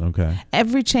away. Okay.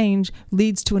 Every change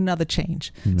leads to another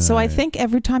change. So I think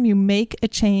every time you make a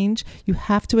change, you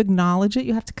have to acknowledge it.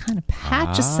 You have to kind of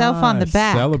pat yourself on the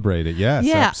back. Celebrate it, yes.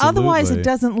 Yeah, absolutely. otherwise it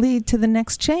doesn't lead to the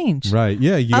next change. Right,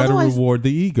 yeah, you got to reward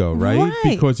the ego, right? Right?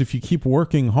 Because if you keep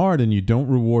working hard and you don't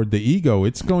reward the ego,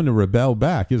 it's going to rebel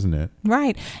back, isn't it?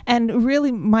 Right. And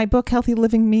really, my book, Healthy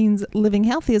Living Means Living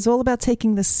Healthy, is all about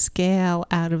taking the scale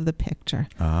out of the picture.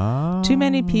 Too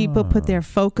many people put their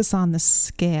focus on the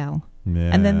scale.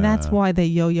 Yeah. And then that's why they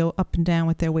yo-yo up and down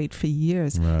with their weight for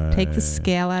years. Right. Take the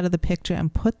scale out of the picture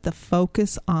and put the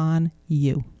focus on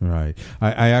you. Right.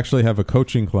 I actually have a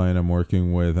coaching client I'm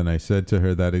working with, and I said to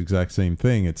her that exact same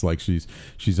thing. It's like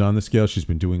she's on the scale. She's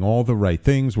been doing all the right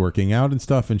things, working out and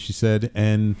stuff, and she said,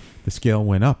 and the scale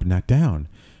went up, not down.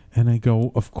 And I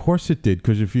go, of course it did,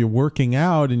 because if you're working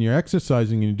out and you're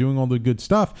exercising and you're doing all the good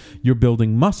stuff, you're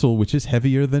building muscle, which is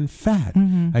heavier than fat.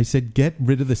 Mm-hmm. I said, get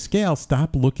rid of the scale.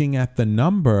 Stop looking at the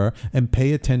number and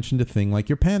pay attention to things like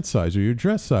your pant size or your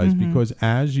dress size, because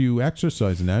as you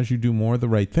exercise and as you do more of the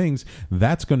right things,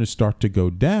 that's going to start to go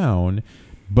down.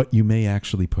 But you may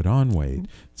actually put on weight.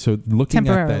 So looking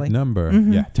at that number,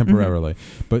 temporarily.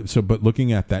 But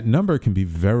looking at that number can be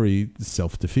very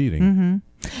self-defeating. Mm-hmm.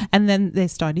 And then they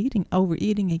start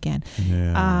overeating again.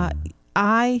 Yeah.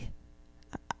 I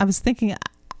was thinking,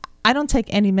 I don't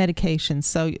take any medications.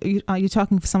 So you're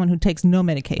talking for someone who takes no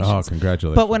medications. Oh,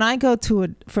 congratulations. But when I go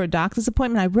for a doctor's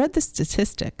appointment, I read the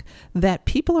statistic that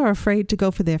people are afraid to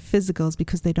go for their physicals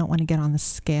because they don't want to get on the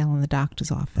scale in the doctor's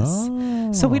office.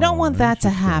 Oh, so we don't want that to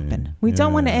happen. We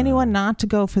don't want anyone not to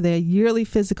go for their yearly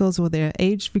physicals or their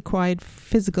age-required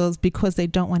physicals because they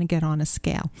don't want to get on a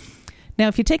scale. Now,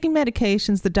 if you're taking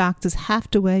medications, the doctors have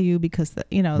to weigh you because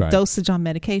dosage on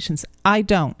medications. I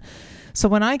don't. So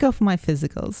when I go for my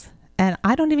physicals, and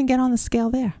I don't even get on the scale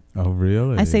there. Oh,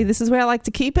 really? I say, this is where I like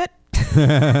to keep it.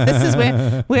 This is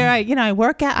where I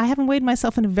work out. I haven't weighed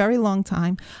myself in a very long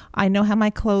time. I know how my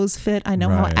clothes fit. I know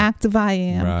how active I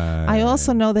am. Right. I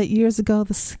also know that years ago,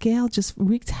 the scale just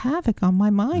wreaked havoc on my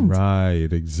mind.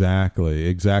 Right, exactly.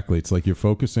 It's like you're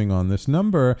focusing on this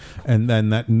number, and then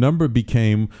that number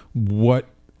became what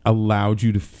allowed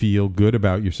you to feel good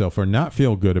about yourself or not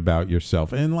feel good about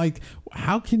yourself. And like,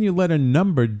 how can you let a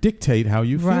number dictate how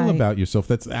you feel about yourself?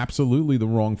 That's absolutely the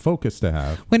wrong focus to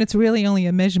have. When it's really only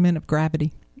a measurement of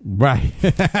gravity. Right.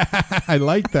 I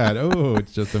like that. Oh,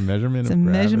 it's just a measurement of gravity. It's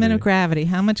a measurement of gravity.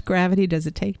 How much gravity does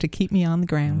it take to keep me on the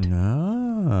ground?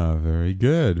 Ah, very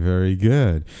good. Very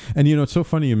good. And, it's so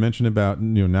funny you mentioned about,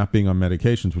 not being on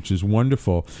medications, which is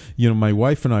wonderful. My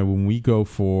wife and I, when we go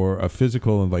for a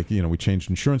physical and we changed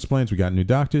insurance plans, we got new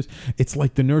doctors, it's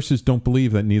like the nurses don't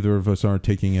believe that neither of us are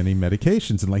taking any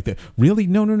medications. And like that, really?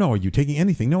 No. Are you taking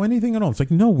anything? No, anything at all. It's like,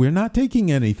 no, we're not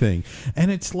taking anything. And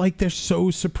it's like they're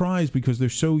so surprised because they're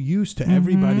so used to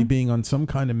everybody being on some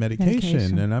kind of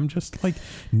medication. And I'm just like,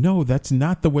 no, that's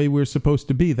not the way we're supposed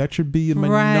to be. That should be a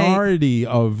minority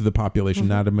of the population,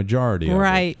 not a majority.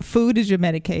 Right. Food is your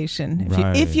medication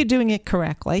if you're doing it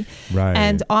correctly. Right.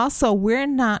 And also, we're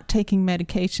not taking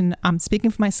medication. I'm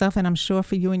speaking for myself, and I'm sure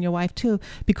for you and your wife too,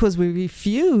 because we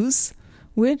refuse.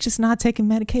 We're just not taking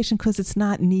medication because it's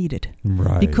not needed.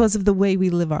 Right. Because of the way we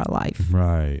live our life.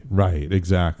 Right.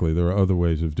 Exactly. There are other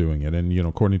ways of doing it. And,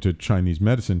 according to Chinese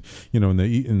medicine, in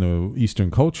the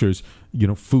Eastern cultures,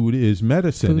 food is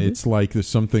medicine. It's like there's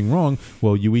something wrong.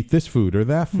 Well, you eat this food or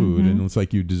that food. And it's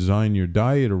like you design your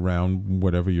diet around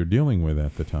whatever you're dealing with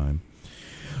at the time.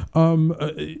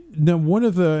 Now,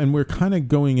 and we're kind of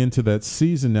going into that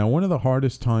season now, one of the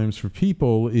hardest times for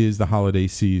people is the holiday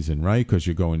season, right? Because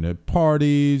you're going to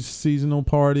parties, seasonal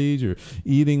parties, you're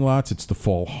eating lots. It's the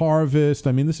fall harvest.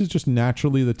 I mean, this is just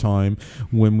naturally the time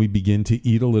when we begin to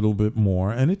eat a little bit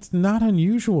more. And it's not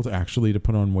unusual to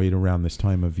put on weight around this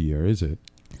time of year, is it?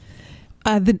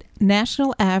 The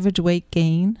national average weight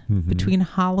gain between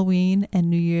Halloween and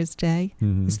New Year's Day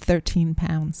is 13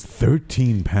 pounds.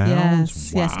 13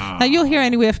 pounds? Yes. Now, you'll hear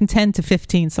anywhere from 10 to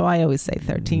 15, so I always say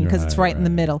 13 because it's right in the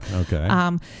middle.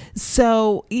 Okay.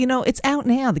 So, it's out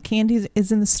now. The candy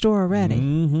is in the store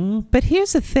already. But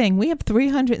here's the thing. We have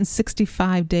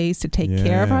 365 days to take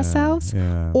care of ourselves,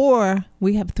 or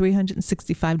we have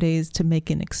 365 days to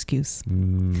make an excuse.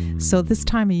 So this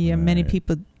time of year, many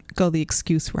people go the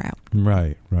excuse route.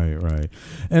 Right.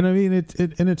 And I mean,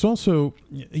 it's also,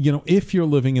 if you're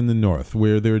living in the north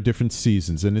where there are different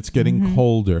seasons and it's getting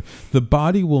colder, the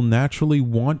body will naturally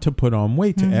want to put on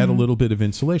weight to add a little bit of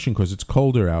insulation because it's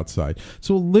colder outside.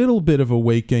 So a little bit of a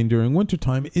weight gain during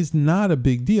wintertime is not a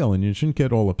big deal, and you shouldn't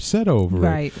get all upset over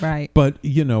it. Right. But,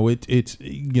 it's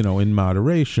in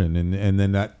moderation, and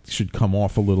then that should come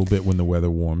off a little bit when the weather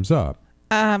warms up.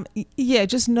 Yeah,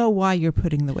 just know why you're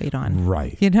putting the weight on.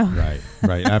 Right. You know?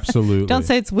 Right. Absolutely. Don't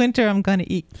say it's winter, I'm going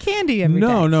to eat candy every day.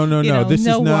 No. This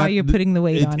know is not why you're putting the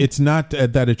weight on. It's not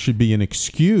that it should be an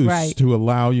excuse to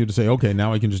allow you to say, okay,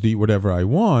 now I can just eat whatever I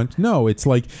want. No, it's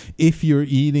like if you're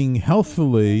eating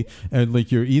healthily, and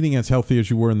like you're eating as healthy as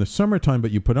you were in the summertime,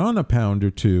 but you put on a pound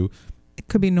or two, it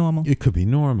could be normal.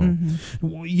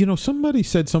 Mm-hmm. Somebody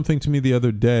said something to me the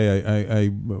other day.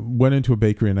 I went into a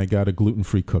bakery and I got a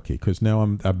gluten-free cookie because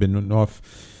now I've been off,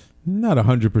 not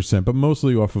 100%, but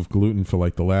mostly off of gluten for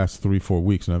like the last 3-4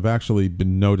 weeks, and I've actually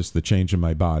been noticed the change in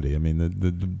my body. I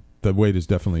mean, the weight is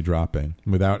definitely dropping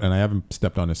and I haven't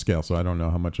stepped on a scale, so I don't know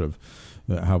how much.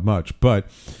 But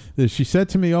she said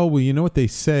to me, oh, well, you know what they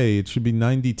say? It should be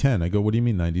 90-10. I go, what do you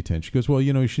mean 90-10? She goes, well,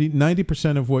 you should eat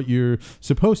 90% of what you're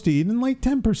supposed to eat, and like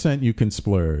 10% you can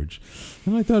splurge.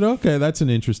 And I thought, okay, that's an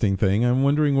interesting thing. I'm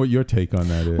wondering what your take on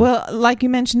that is. Well, like you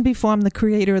mentioned before, I'm the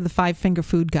creator of the 5-Finger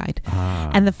Food Guide.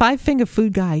 And the 5-Finger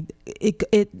Food Guide,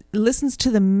 it listens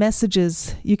to the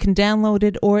messages. You can download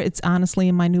it, or it's honestly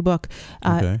in my new book.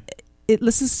 Okay. It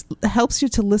helps you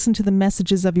to listen to the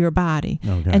messages of your body.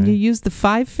 Okay. And you use the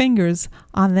 5 fingers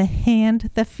on the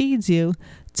hand that feeds you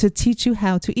to teach you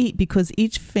how to eat, because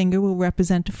each finger will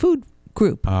represent a food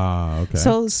group. Okay.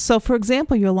 So for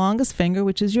example, your longest finger,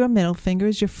 which is your middle finger,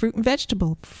 is your fruit and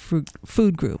vegetable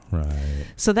food group. Right.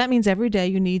 So that means every day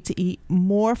you need to eat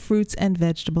more fruits and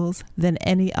vegetables than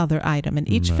any other item. And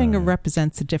each finger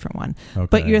represents a different one. Okay.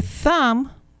 But your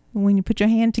thumb, when you put your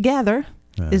hand together,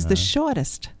 is the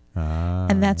shortest.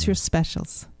 And that's your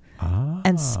specials.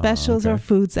 And specials are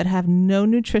foods that have no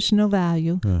nutritional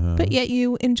value, but yet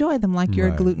you enjoy them like you're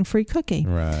a gluten-free cookie.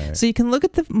 Right. So you can look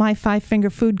at my 5-Finger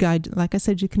Food Guide. Like I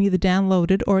said, you can either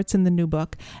download it or it's in the new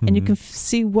book. And you can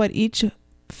see what each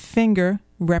finger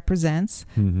represents.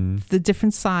 The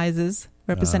different sizes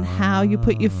represent how you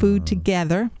put your food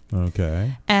together.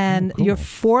 Okay. And cool. Your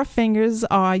 4 fingers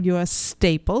are your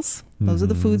staples. Those are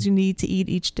the foods you need to eat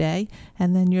each day.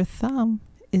 And then your thumb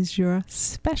is your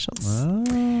specials.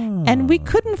 And we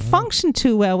couldn't function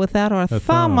too well without our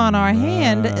thumb on our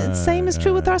hand. Same is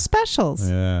true with our specials.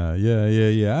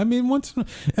 Yeah. I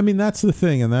mean, that's the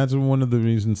thing, and that's one of the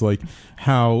reasons, like,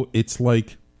 how it's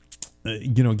like,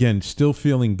 again, still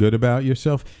feeling good about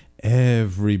yourself.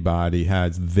 Everybody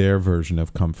has their version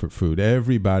of comfort food.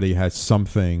 Everybody has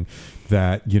something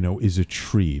that, is a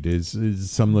treat,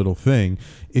 is some little thing.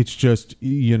 It's just,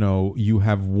 you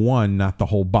have one, not the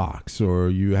whole box, or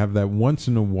you have that once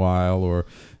in a while, or,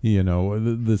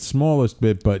 the smallest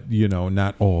bit, but,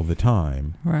 not all the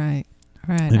time. Right.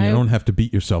 And you don't have to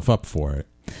beat yourself up for it.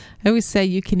 I always say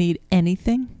you can eat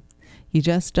anything. You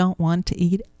just don't want to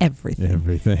eat everything.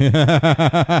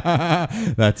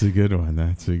 That's a good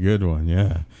one.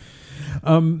 Yeah.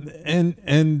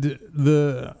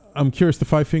 I'm curious, the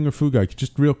 5-Finger Food Guide,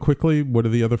 just real quickly, what are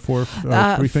the other 3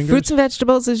 fingers? Fruits and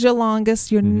vegetables is your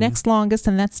longest. Your next longest,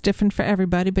 and that's different for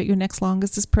everybody, but your next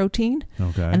longest is protein.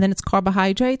 Okay. And then it's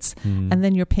carbohydrates. And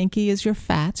then your pinky is your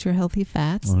fats, your healthy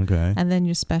fats. Okay. And then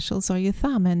your specials are your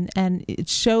thumb. And it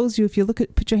shows you, if you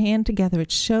put your hand together,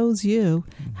 it shows you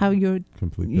how your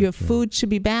food should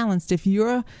be balanced. If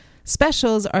your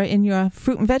specials are in your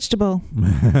fruit and vegetable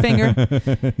finger,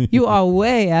 you are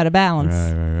way out of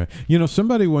balance. Right.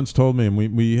 Somebody once told me, and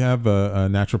we have a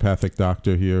naturopathic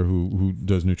doctor here who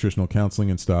does nutritional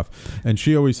counseling and stuff, and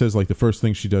she always says, like, the first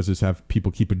thing she does is have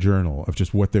people keep a journal of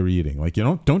just what they're eating. Like,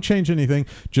 don't change anything,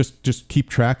 just keep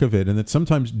track of it. And that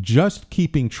sometimes just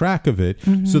keeping track of it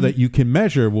so that you can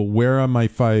measure, well, where are my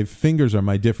 5 fingers, are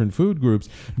my different food groups,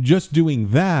 just doing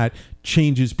that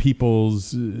changes people's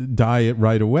diet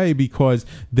right away, because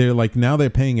they're like, now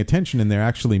they're paying attention and they're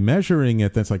actually measuring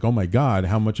it. That's like, oh my God,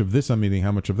 how much of this I'm eating,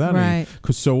 how much of that I'm eating.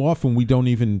 Because so often we don't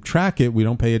even track it, we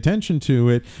don't pay attention to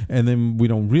it, and then we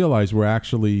don't realize we're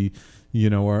actually,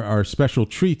 our special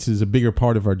treats is a bigger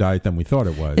part of our diet than we thought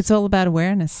it was. It's all about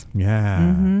awareness.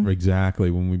 Yeah, exactly.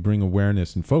 When we bring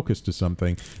awareness and focus to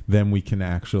something, then we can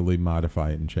actually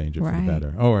modify it and change it for the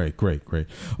better. All right, great.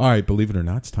 All right, believe it or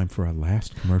not, it's time for our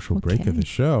last commercial break of the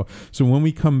show. So when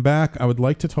we come back, I would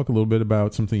like to talk a little bit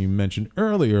about something you mentioned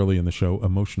early in the show,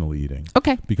 emotional eating.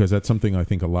 Okay. Because that's something I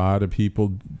think a lot of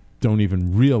people don't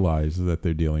even realize that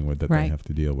they're dealing with, that they have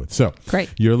to deal with. So,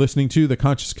 you're listening to the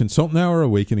Conscious Consultant Hour,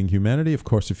 Awakening Humanity. Of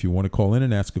course, if you want to call in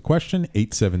and ask a question,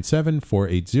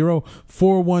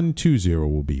 877-480-4120.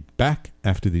 We'll be back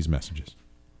after these messages.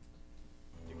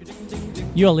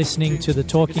 You're listening to the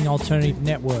Talking Alternative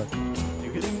Network.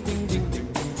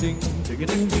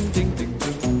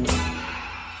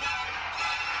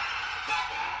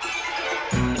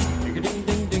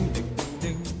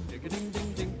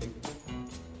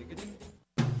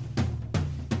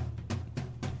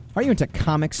 Are you into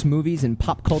comics, movies, and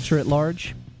pop culture at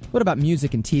large? What about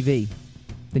music and TV?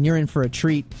 Then you're in for a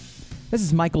treat. This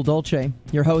is Michael Dolce,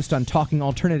 your host on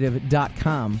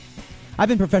TalkingAlternative.com. I've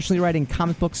been professionally writing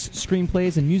comic books,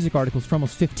 screenplays, and music articles for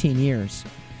almost 15 years.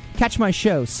 Catch my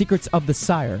show, Secrets of the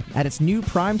Sire, at its new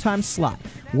primetime slot,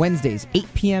 Wednesdays,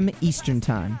 8 p.m. Eastern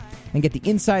Time, and get the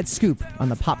inside scoop on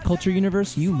the pop culture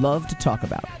universe you love to talk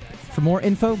about. For more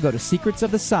info, go to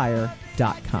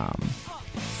secretsofthesire.com.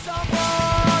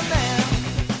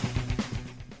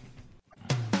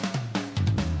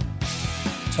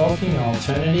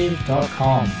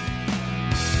 TalkingAlternative.com.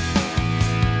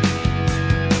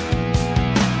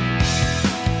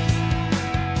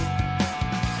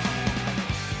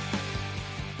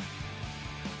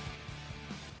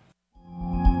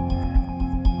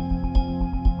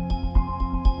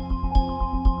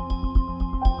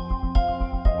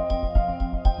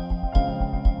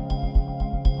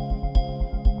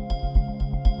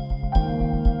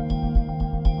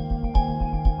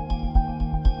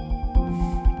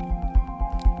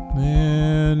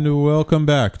 Welcome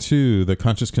back to the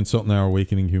Conscious Consultant Hour,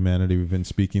 Awakening Humanity. We've been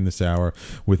speaking this hour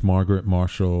with Margaret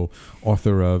Marshall,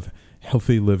 author of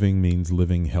Healthy Living Means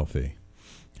Living Healthy.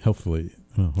 Healthy.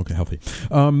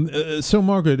 So,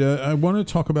 Margaret, I want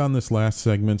to talk about in this last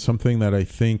segment something that I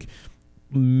think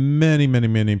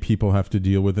many people have to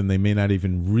deal with, and they may not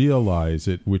even realize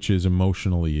it, which is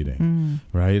emotional eating,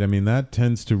 right? I mean, that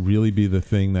tends to really be the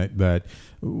thing that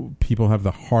people have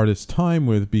the hardest time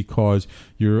with, because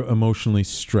you're emotionally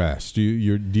stressed.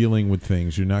 You're dealing with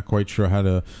things. You're not quite sure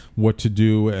what to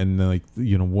do, and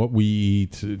what we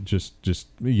eat, just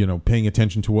paying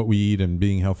attention to what we eat and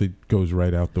being healthy goes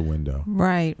right out the window.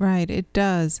 Right. It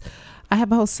does. I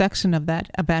have a whole section of that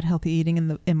about healthy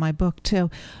eating in my book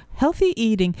too. Healthy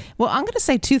eating. Well, I'm going to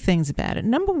say two things about it.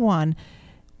 Number one,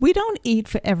 we don't eat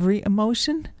for every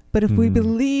emotion. But if we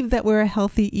believe that we're a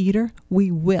healthy eater, we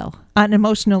will. An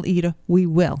emotional eater, we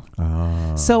will.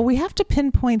 So we have to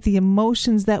pinpoint the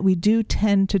emotions that we do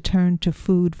tend to turn to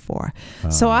food for.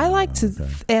 So I like to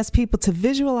ask people to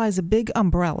visualize a big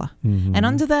umbrella. And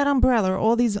under that umbrella are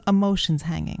all these emotions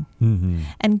hanging.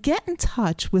 And get in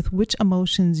touch with which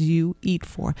emotions you eat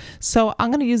for. So I'm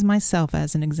going to use myself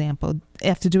as an example.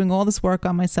 After doing all this work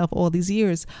on myself all these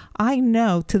years, I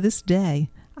know to this day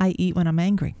I eat when I'm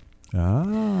angry.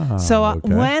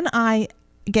 When I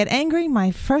get angry,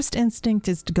 my first instinct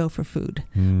is to go for food.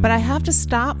 But I have to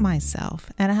stop myself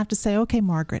and I have to say, okay,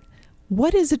 Margaret,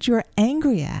 what is it you're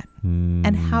angry at?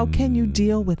 And how can you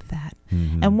deal with that?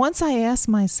 And once I ask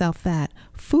myself that,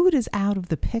 food is out of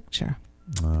the picture.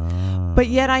 But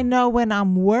yet I know when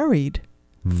I'm worried,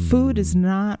 food is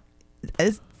not...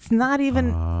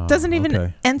 doesn't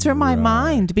even enter my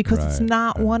mind, because it's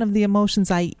not one of the emotions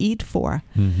I eat for.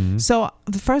 So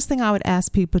the first thing I would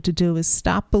ask people to do is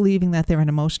stop believing that they're an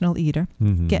emotional eater.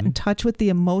 Get in touch with the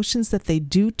emotions that they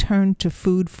do turn to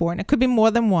food for. And it could be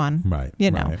more than one,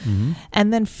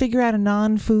 and then figure out a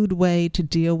non-food way to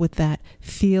deal with that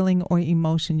feeling or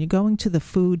emotion. You're going to the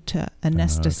food to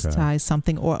anesthetize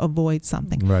something or avoid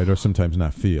something. Right, or sometimes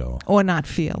not feel.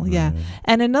 Yeah.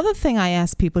 And another thing I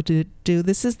ask people to do,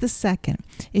 this is the second.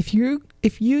 If you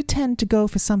tend to go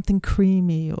for something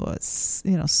creamy or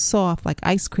soft like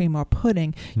ice cream or pudding,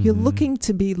 you're looking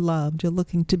to be loved, you're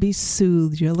looking to be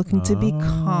soothed, you're looking to be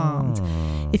calmed.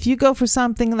 If you go for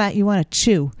something that you want to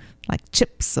chew, like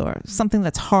chips or something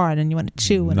that's hard and you want to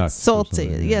chew and it's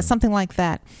salty, something like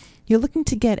that, you're looking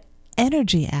to get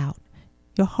energy out.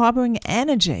 You're harboring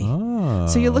energy.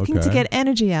 So you're looking to get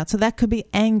energy out. So that could be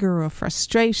anger or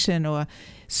frustration or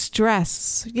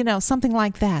stress, something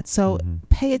like that. So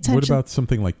pay attention. What about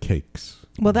something like cakes?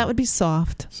 Well, that would be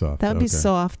soft. That would be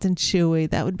soft and chewy.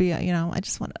 That would be, I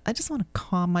just want to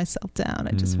calm myself down.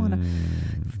 I just want to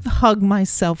hug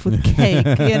myself with cake,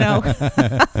 and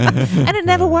it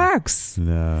never works.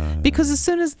 No. Because as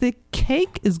soon as the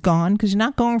cake is gone, because you're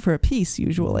not going for a piece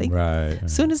usually. Right.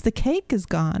 As soon as the cake is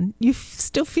gone, you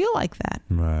still feel like that.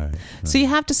 Right. So you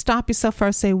have to stop yourself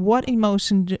first. Say, what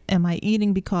emotion am I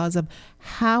eating because of?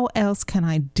 How else can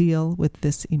I deal with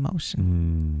this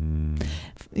emotion?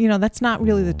 That's not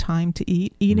really the time to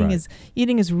eat. Eating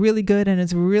is really good and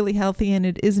it's really healthy and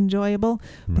it is enjoyable,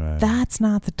 but that's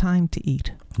not the time to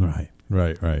eat. Right.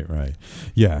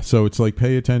 Yeah, so it's like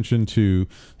pay attention to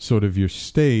sort of your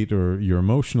state or your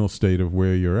emotional state of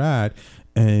where you're at.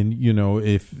 And,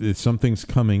 if something's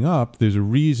coming up, there's a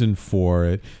reason for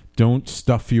it. Don't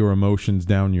stuff your emotions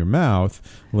down your mouth.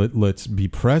 Let's be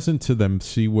present to them,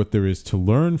 see what there is to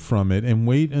learn from it, and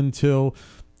wait until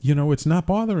it's not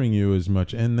bothering you as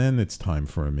much, and then it's time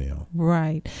for a meal.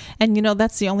 Right. And,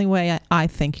 that's the only way I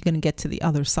think you're going to get to the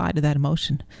other side of that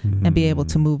emotion and be able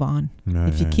to move on. Right.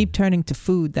 If you keep turning to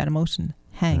food, that emotion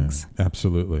hangs. Yeah,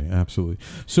 absolutely.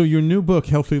 So your new book,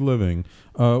 Healthy Living,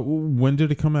 when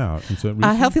did it come out? Is that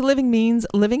recent? Healthy Living Means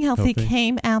Living Healthy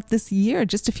came out this year,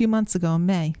 just a few months ago in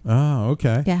May. Oh,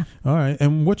 okay. Yeah. All right.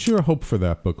 And what's your hope for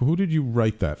that book? Who did you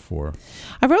write that for?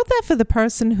 I wrote that for the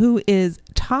person who is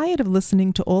tired of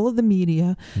listening to all of the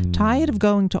media, tired of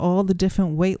going to all the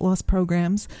different weight loss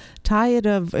programs, tired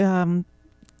of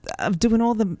doing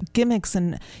all the gimmicks.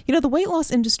 And, the weight loss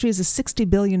industry is a $60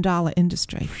 billion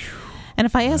industry. And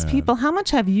if I ask people, how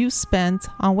much have you spent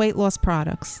on weight loss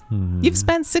products? You've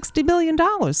spent $60 billion.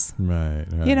 Right.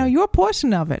 Your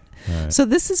portion of it. Right. So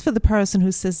this is for the person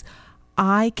who says,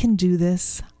 I can do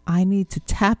this. I need to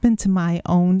tap into my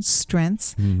own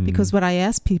strengths, because what I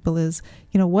ask people is,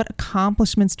 what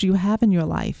accomplishments do you have in your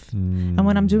life? And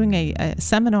when I'm doing a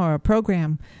seminar or a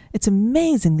program, it's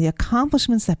amazing. The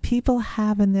accomplishments that people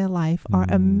have in their life are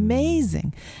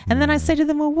amazing. And then I say to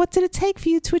them, well, what did it take for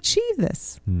you to achieve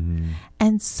this?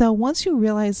 And so once you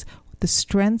realize the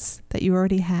strengths that you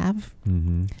already have,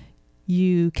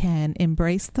 you can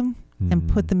embrace them and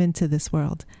put them into this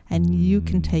world, and you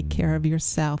can take care of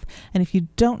yourself. And if you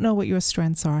don't know what your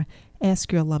strengths are,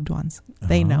 ask your loved ones.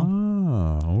 They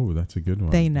know. Oh, that's a good one.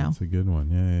 They know. That's a good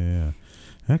one. Yeah.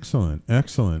 Excellent.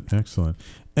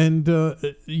 And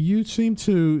you seem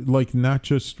to not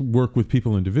just work with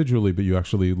people individually, but you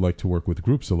actually like to work with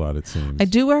groups a lot, it seems. I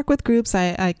do work with groups.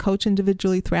 I coach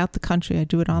individually throughout the country. I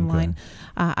do it online.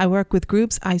 Okay. I work with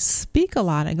groups. I speak a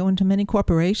lot. I go into many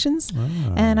corporations,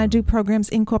 and I do programs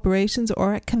in corporations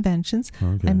or at conventions.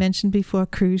 Okay. I mentioned before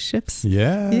cruise ships.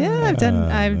 Yeah.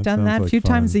 I've done that a few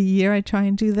times a year. I try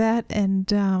and do that,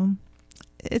 and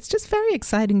it's just very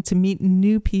exciting to meet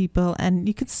new people, and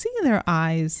you can see in their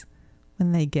eyes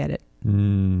when they get it.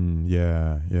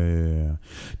 Yeah.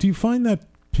 Do you find that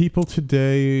people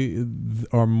today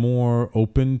are more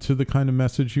open to the kind of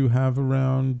message you have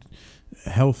around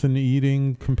health and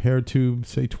eating compared to,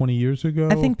 say, 20 years ago?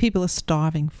 I think people are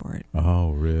starving for it.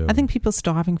 Oh, really? I think people are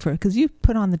starving for it because you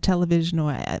put on the television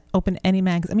or open any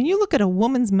magazine. I mean, you look at a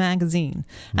woman's magazine,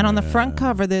 and on the front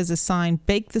cover, there's a sign,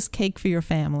 bake this cake for your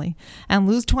family and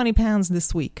lose 20 pounds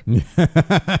this week. Right,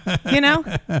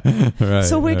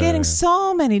 so we're getting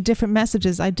so many different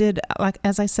messages.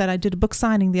 As I said, I did a book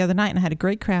signing the other night, and I had a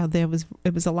great crowd there.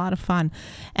 It was a lot of fun.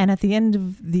 And at the end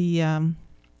of the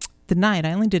night,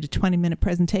 I only did a 20-minute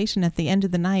presentation. At the end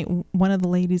of the night, one of the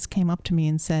ladies came up to me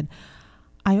and said,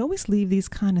 I always leave these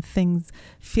kind of things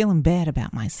feeling bad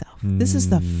about myself. This is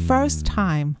the first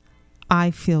time I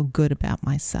feel good about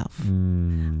myself.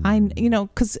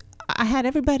 Because I had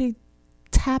everybody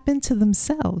tap into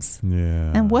themselves.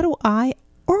 Yeah. And what do I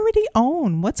already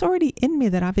own? What's already in me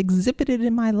that I've exhibited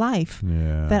in my life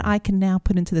that I can now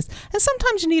put into this? And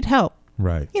sometimes you need help.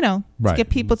 Right. To get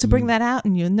people to bring that out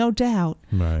in you, no doubt.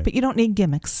 Right. But you don't need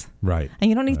gimmicks. Right. And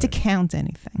you don't need to count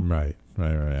anything. Right.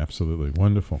 Absolutely.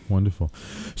 Wonderful.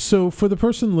 So for the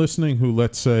person listening who,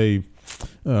 let's say,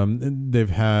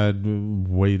 they've had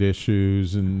weight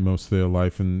issues in most of their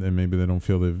life and maybe they don't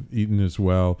feel they've eaten as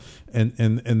well and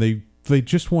they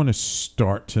just want to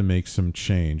start to make some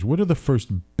change, what are the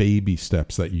first baby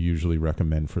steps that you usually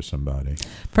recommend for somebody?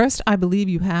 First, I believe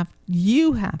you have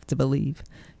to believe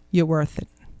you're worth it.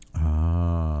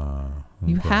 Okay.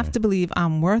 You have to believe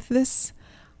I'm worth this.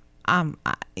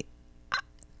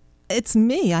 It's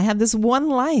me. I have this one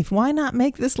life. Why not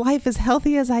make this life as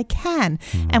healthy as I can?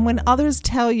 And when others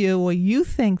tell you or you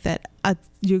think that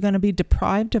you're going to be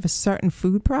deprived of a certain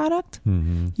food product,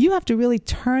 you have to really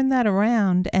turn that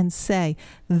around and say,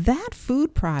 that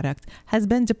food product has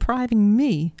been depriving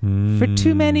me for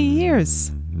too many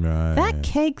years. Right. That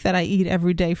cake that I eat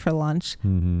every day for lunch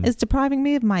is depriving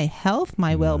me of my health,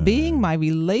 my well-being, my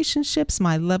relationships,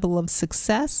 my level of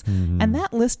success, and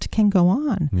that list can go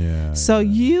on. So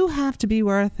you have to be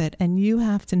worth it, and you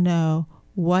have to know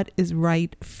what is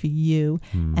right for you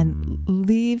and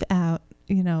leave out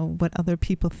what other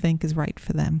people think is right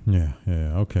for them. Yeah.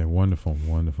 Okay, wonderful.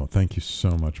 Thank you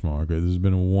so much, Margaret. This has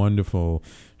been a wonderful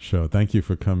show. Thank you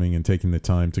for coming and taking the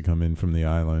time to come in from the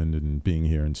island and being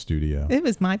here in studio. It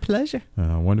was my pleasure.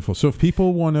 Wonderful. So if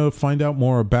people want to find out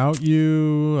more about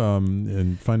you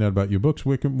and find out about your books,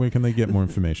 where can they get more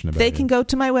information about you? They can go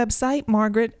to my website,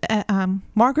 Margaret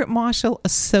Marshall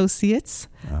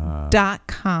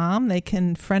Associates.com. They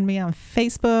can friend me on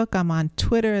Facebook. I'm on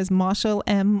Twitter as Marshall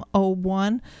M01.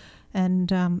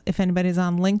 And if anybody's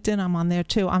on LinkedIn, I'm on there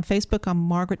too. On Facebook, I'm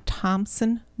Margaret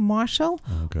Thompson Marshall,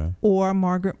 or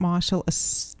Margaret Marshall,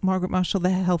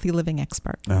 the Healthy Living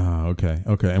Expert. Okay.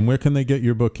 And where can they get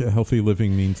your book, Healthy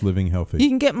Living Means Living Healthy? You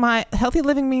can get my Healthy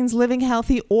Living Means Living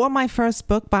Healthy or my first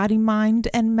book, Body, Mind,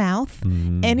 and Mouth,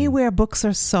 anywhere books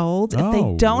are sold. If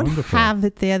they don't have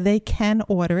it there, they can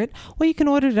order it, or you can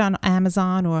order it on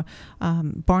Amazon or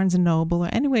Barnes & Noble, or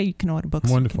anywhere you can order books.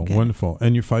 Wonderful.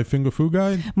 And your 5-Finger Food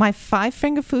Guide? My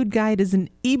 5-Finger Food Guide is an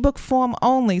ebook form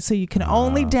only, so you can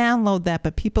only download that,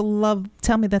 but people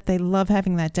tell me that they love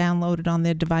having that downloaded on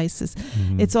their devices.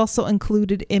 It's also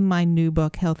included in my new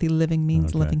book, Healthy Living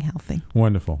Means Living Healthy.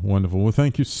 Wonderful. Well,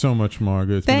 thank you so much,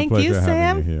 Margaret. It's been a pleasure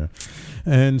having you here.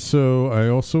 And so I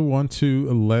also want to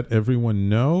let everyone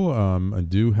know, I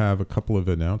do have a couple of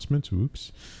announcements.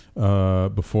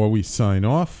 Before we sign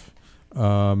off.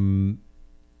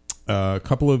 A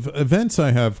couple of events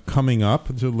I have coming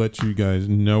up to let you guys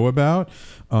know about.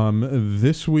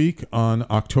 This week on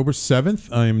October 7th,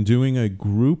 I am doing a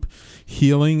group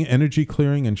healing, energy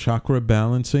clearing, and chakra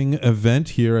balancing event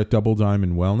here at Double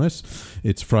Diamond Wellness.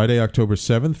 It's Friday, October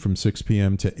 7th from 6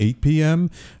 p.m. to 8 p.m.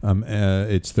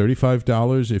 It's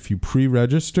 $35 if you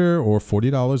pre-register or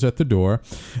 $40 at the door.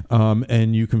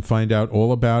 And you can find out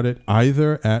all about it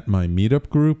either at my meetup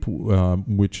group,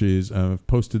 which is, I've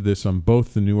posted this on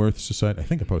both the New Earth Society. I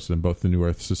think I posted on both the New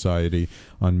Earth Society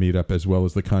on Meetup as well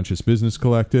as the Conscious Business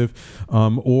Collective.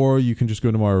 Or you can just go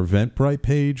to our Eventbrite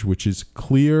page, which is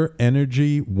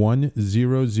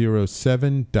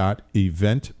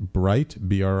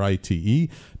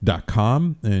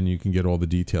clearenergy1007.eventbrite.com, and you can get all the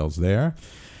details there.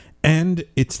 And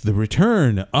it's the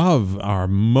return of our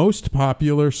most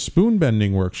popular spoon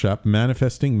bending workshop,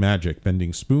 Manifesting Magic,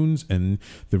 bending spoons and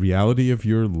the reality of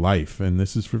your life. And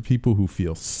this is for people who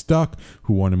feel stuck,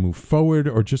 who want to move forward,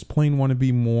 or just plain want to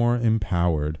be more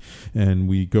empowered. And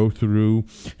we go through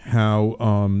how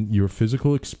your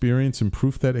physical experience and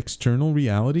proof that external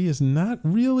reality is not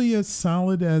really as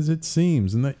solid as it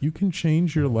seems, and that you can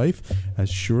change your life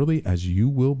as surely as you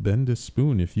will bend a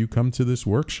spoon if you come to this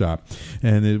workshop.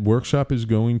 And the workshop is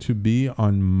going to be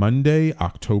on Monday,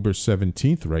 October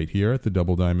 17th, right here at the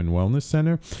Double Diamond Wellness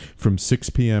Center from 6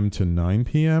 p.m. to 9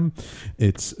 p.m.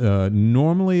 It's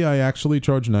normally I actually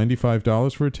charge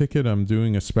 $95 for a ticket. I'm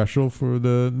doing a special for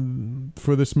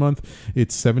this month.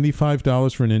 It's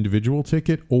 $75 for an individual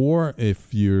ticket, or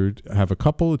if you have a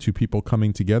couple, 2 people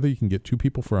coming together, you can get 2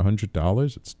 people for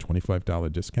 $100. It's a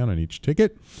 $25 discount on each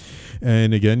ticket.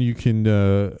 And again, you can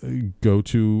go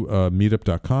to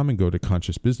meetup.com and go to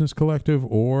Conscious Business Collective,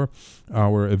 or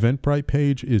our Eventbrite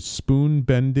page is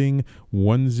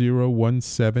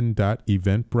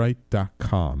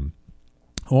spoonbending1017.eventbrite.com.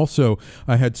 Also,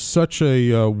 I had such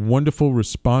a wonderful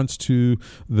response to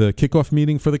the kickoff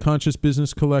meeting for the Conscious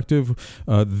Business Collective.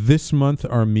 This month,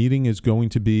 our meeting is going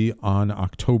to be on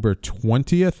October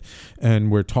 20th,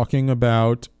 and we're talking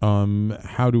about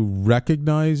how to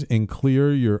recognize and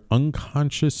clear your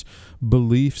unconscious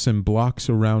beliefs and blocks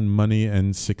around money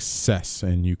and success.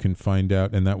 And you can find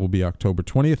out, and that will be October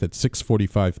 20th at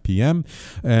 6:45 p.m.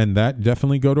 And that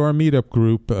definitely go to our meetup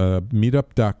group,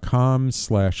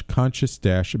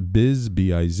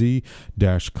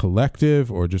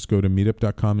 meetup.com/conscious-biz-collective, or just go to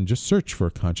meetup.com and just search for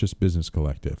Conscious Business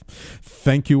Collective.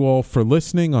 Thank you all for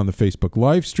listening on the Facebook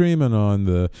live stream and on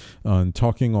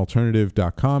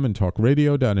talkingalternative.com and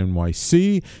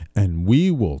talkradio.nyc, and we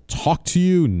will talk to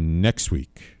you next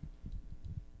week.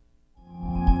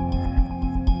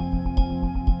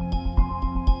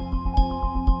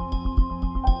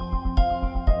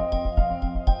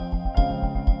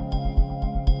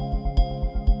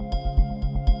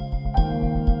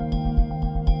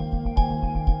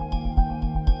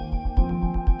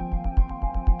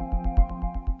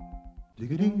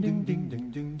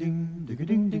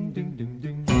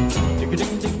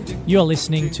 You're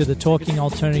listening to the Talking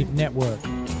Alternative Network.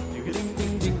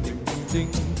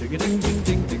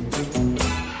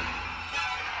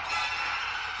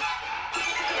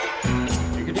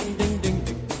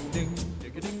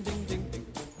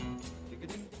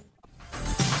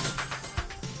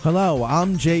 Hello,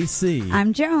 I'm JC.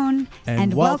 I'm Joan.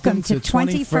 And welcome to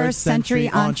 21st Century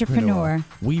Entrepreneur.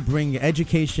 We bring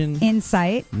education,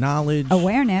 insight, knowledge,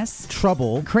 awareness,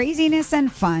 trouble, craziness,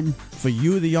 and fun for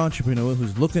you, the entrepreneur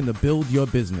who's looking to build your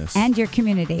business and your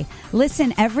community.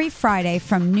 Listen every Friday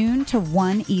from noon to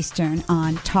 1 Eastern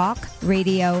on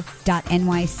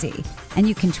talkradio.nyc. And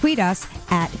you can tweet us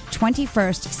at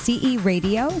 21st CE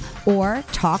Radio or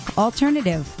Talk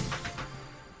Alternative.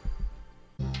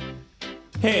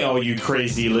 Hey, all you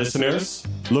crazy listeners.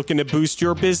 Looking to boost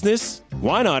your business?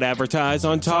 Why not advertise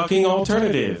on Talking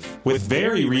Alternative with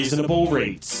very reasonable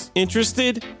rates?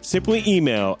 Interested? Simply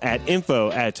email at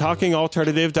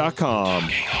info@talkingalternative.com.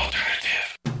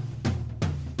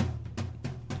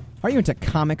 Are you into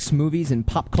comics, movies, and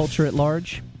pop culture at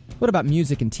large? What about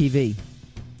music and TV?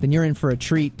 Then you're in for a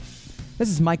treat. This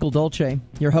is Michael Dolce,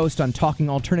 your host on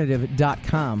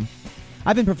TalkingAlternative.com.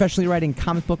 I've been professionally writing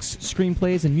comic books,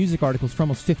 screenplays, and music articles for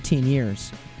almost 15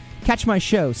 years. Catch my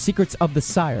show, Secrets of the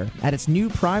Sire, at its new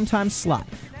primetime slot,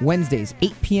 Wednesdays,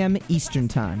 8 p.m. Eastern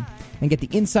Time, and get the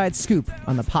inside scoop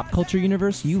on the pop culture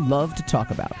universe you love to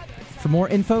talk about. For more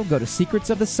info, go to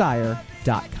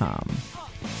secretsofthesire.com.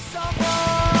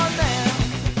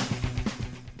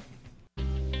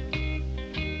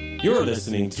 You're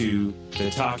listening to the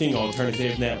Talking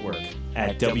Alternative Network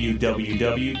at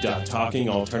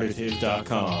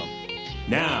www.talkingalternative.com.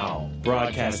 Now,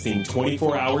 broadcasting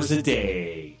 24 hours a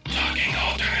day. Talking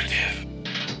Alternative.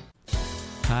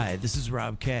 Hi, this is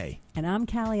Rob Kay. And I'm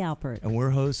Callie Alpert. And we're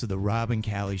hosts of The Rob and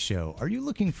Callie Show. Are you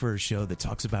looking for a show that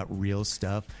talks about real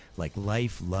stuff like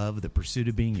life, love, the pursuit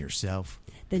of being yourself?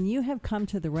 Then you have come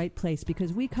to the right place,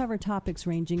 because we cover topics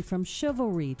ranging from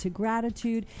chivalry to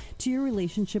gratitude to your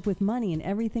relationship with money and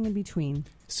everything in between.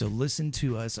 So listen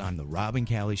to us on The Rob and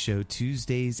Callie Show,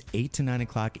 Tuesdays, 8 to 9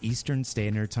 o'clock Eastern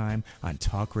Standard Time on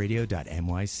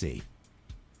talkradio.nyc.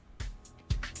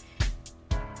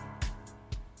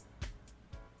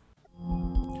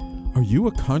 Are you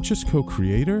a conscious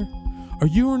co-creator? Are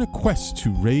you on a quest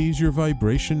to raise your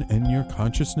vibration and your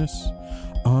consciousness?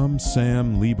 I'm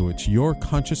Sam Liebowitz, your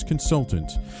conscious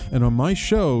consultant, and on my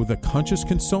show, The Conscious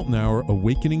Consultant Hour,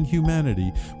 Awakening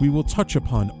Humanity, we will touch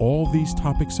upon all these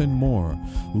topics and more.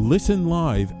 Listen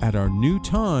live at our new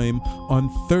time on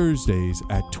Thursdays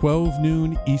at 12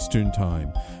 noon Eastern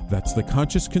Time. That's The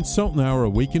Conscious Consultant Hour,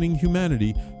 Awakening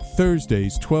Humanity,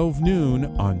 Thursdays, 12 noon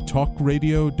on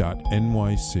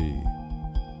talkradio.nyc.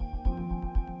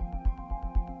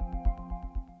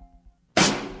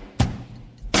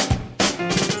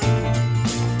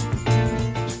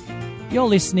 You're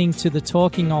listening to the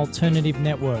Talking Alternative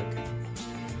Network.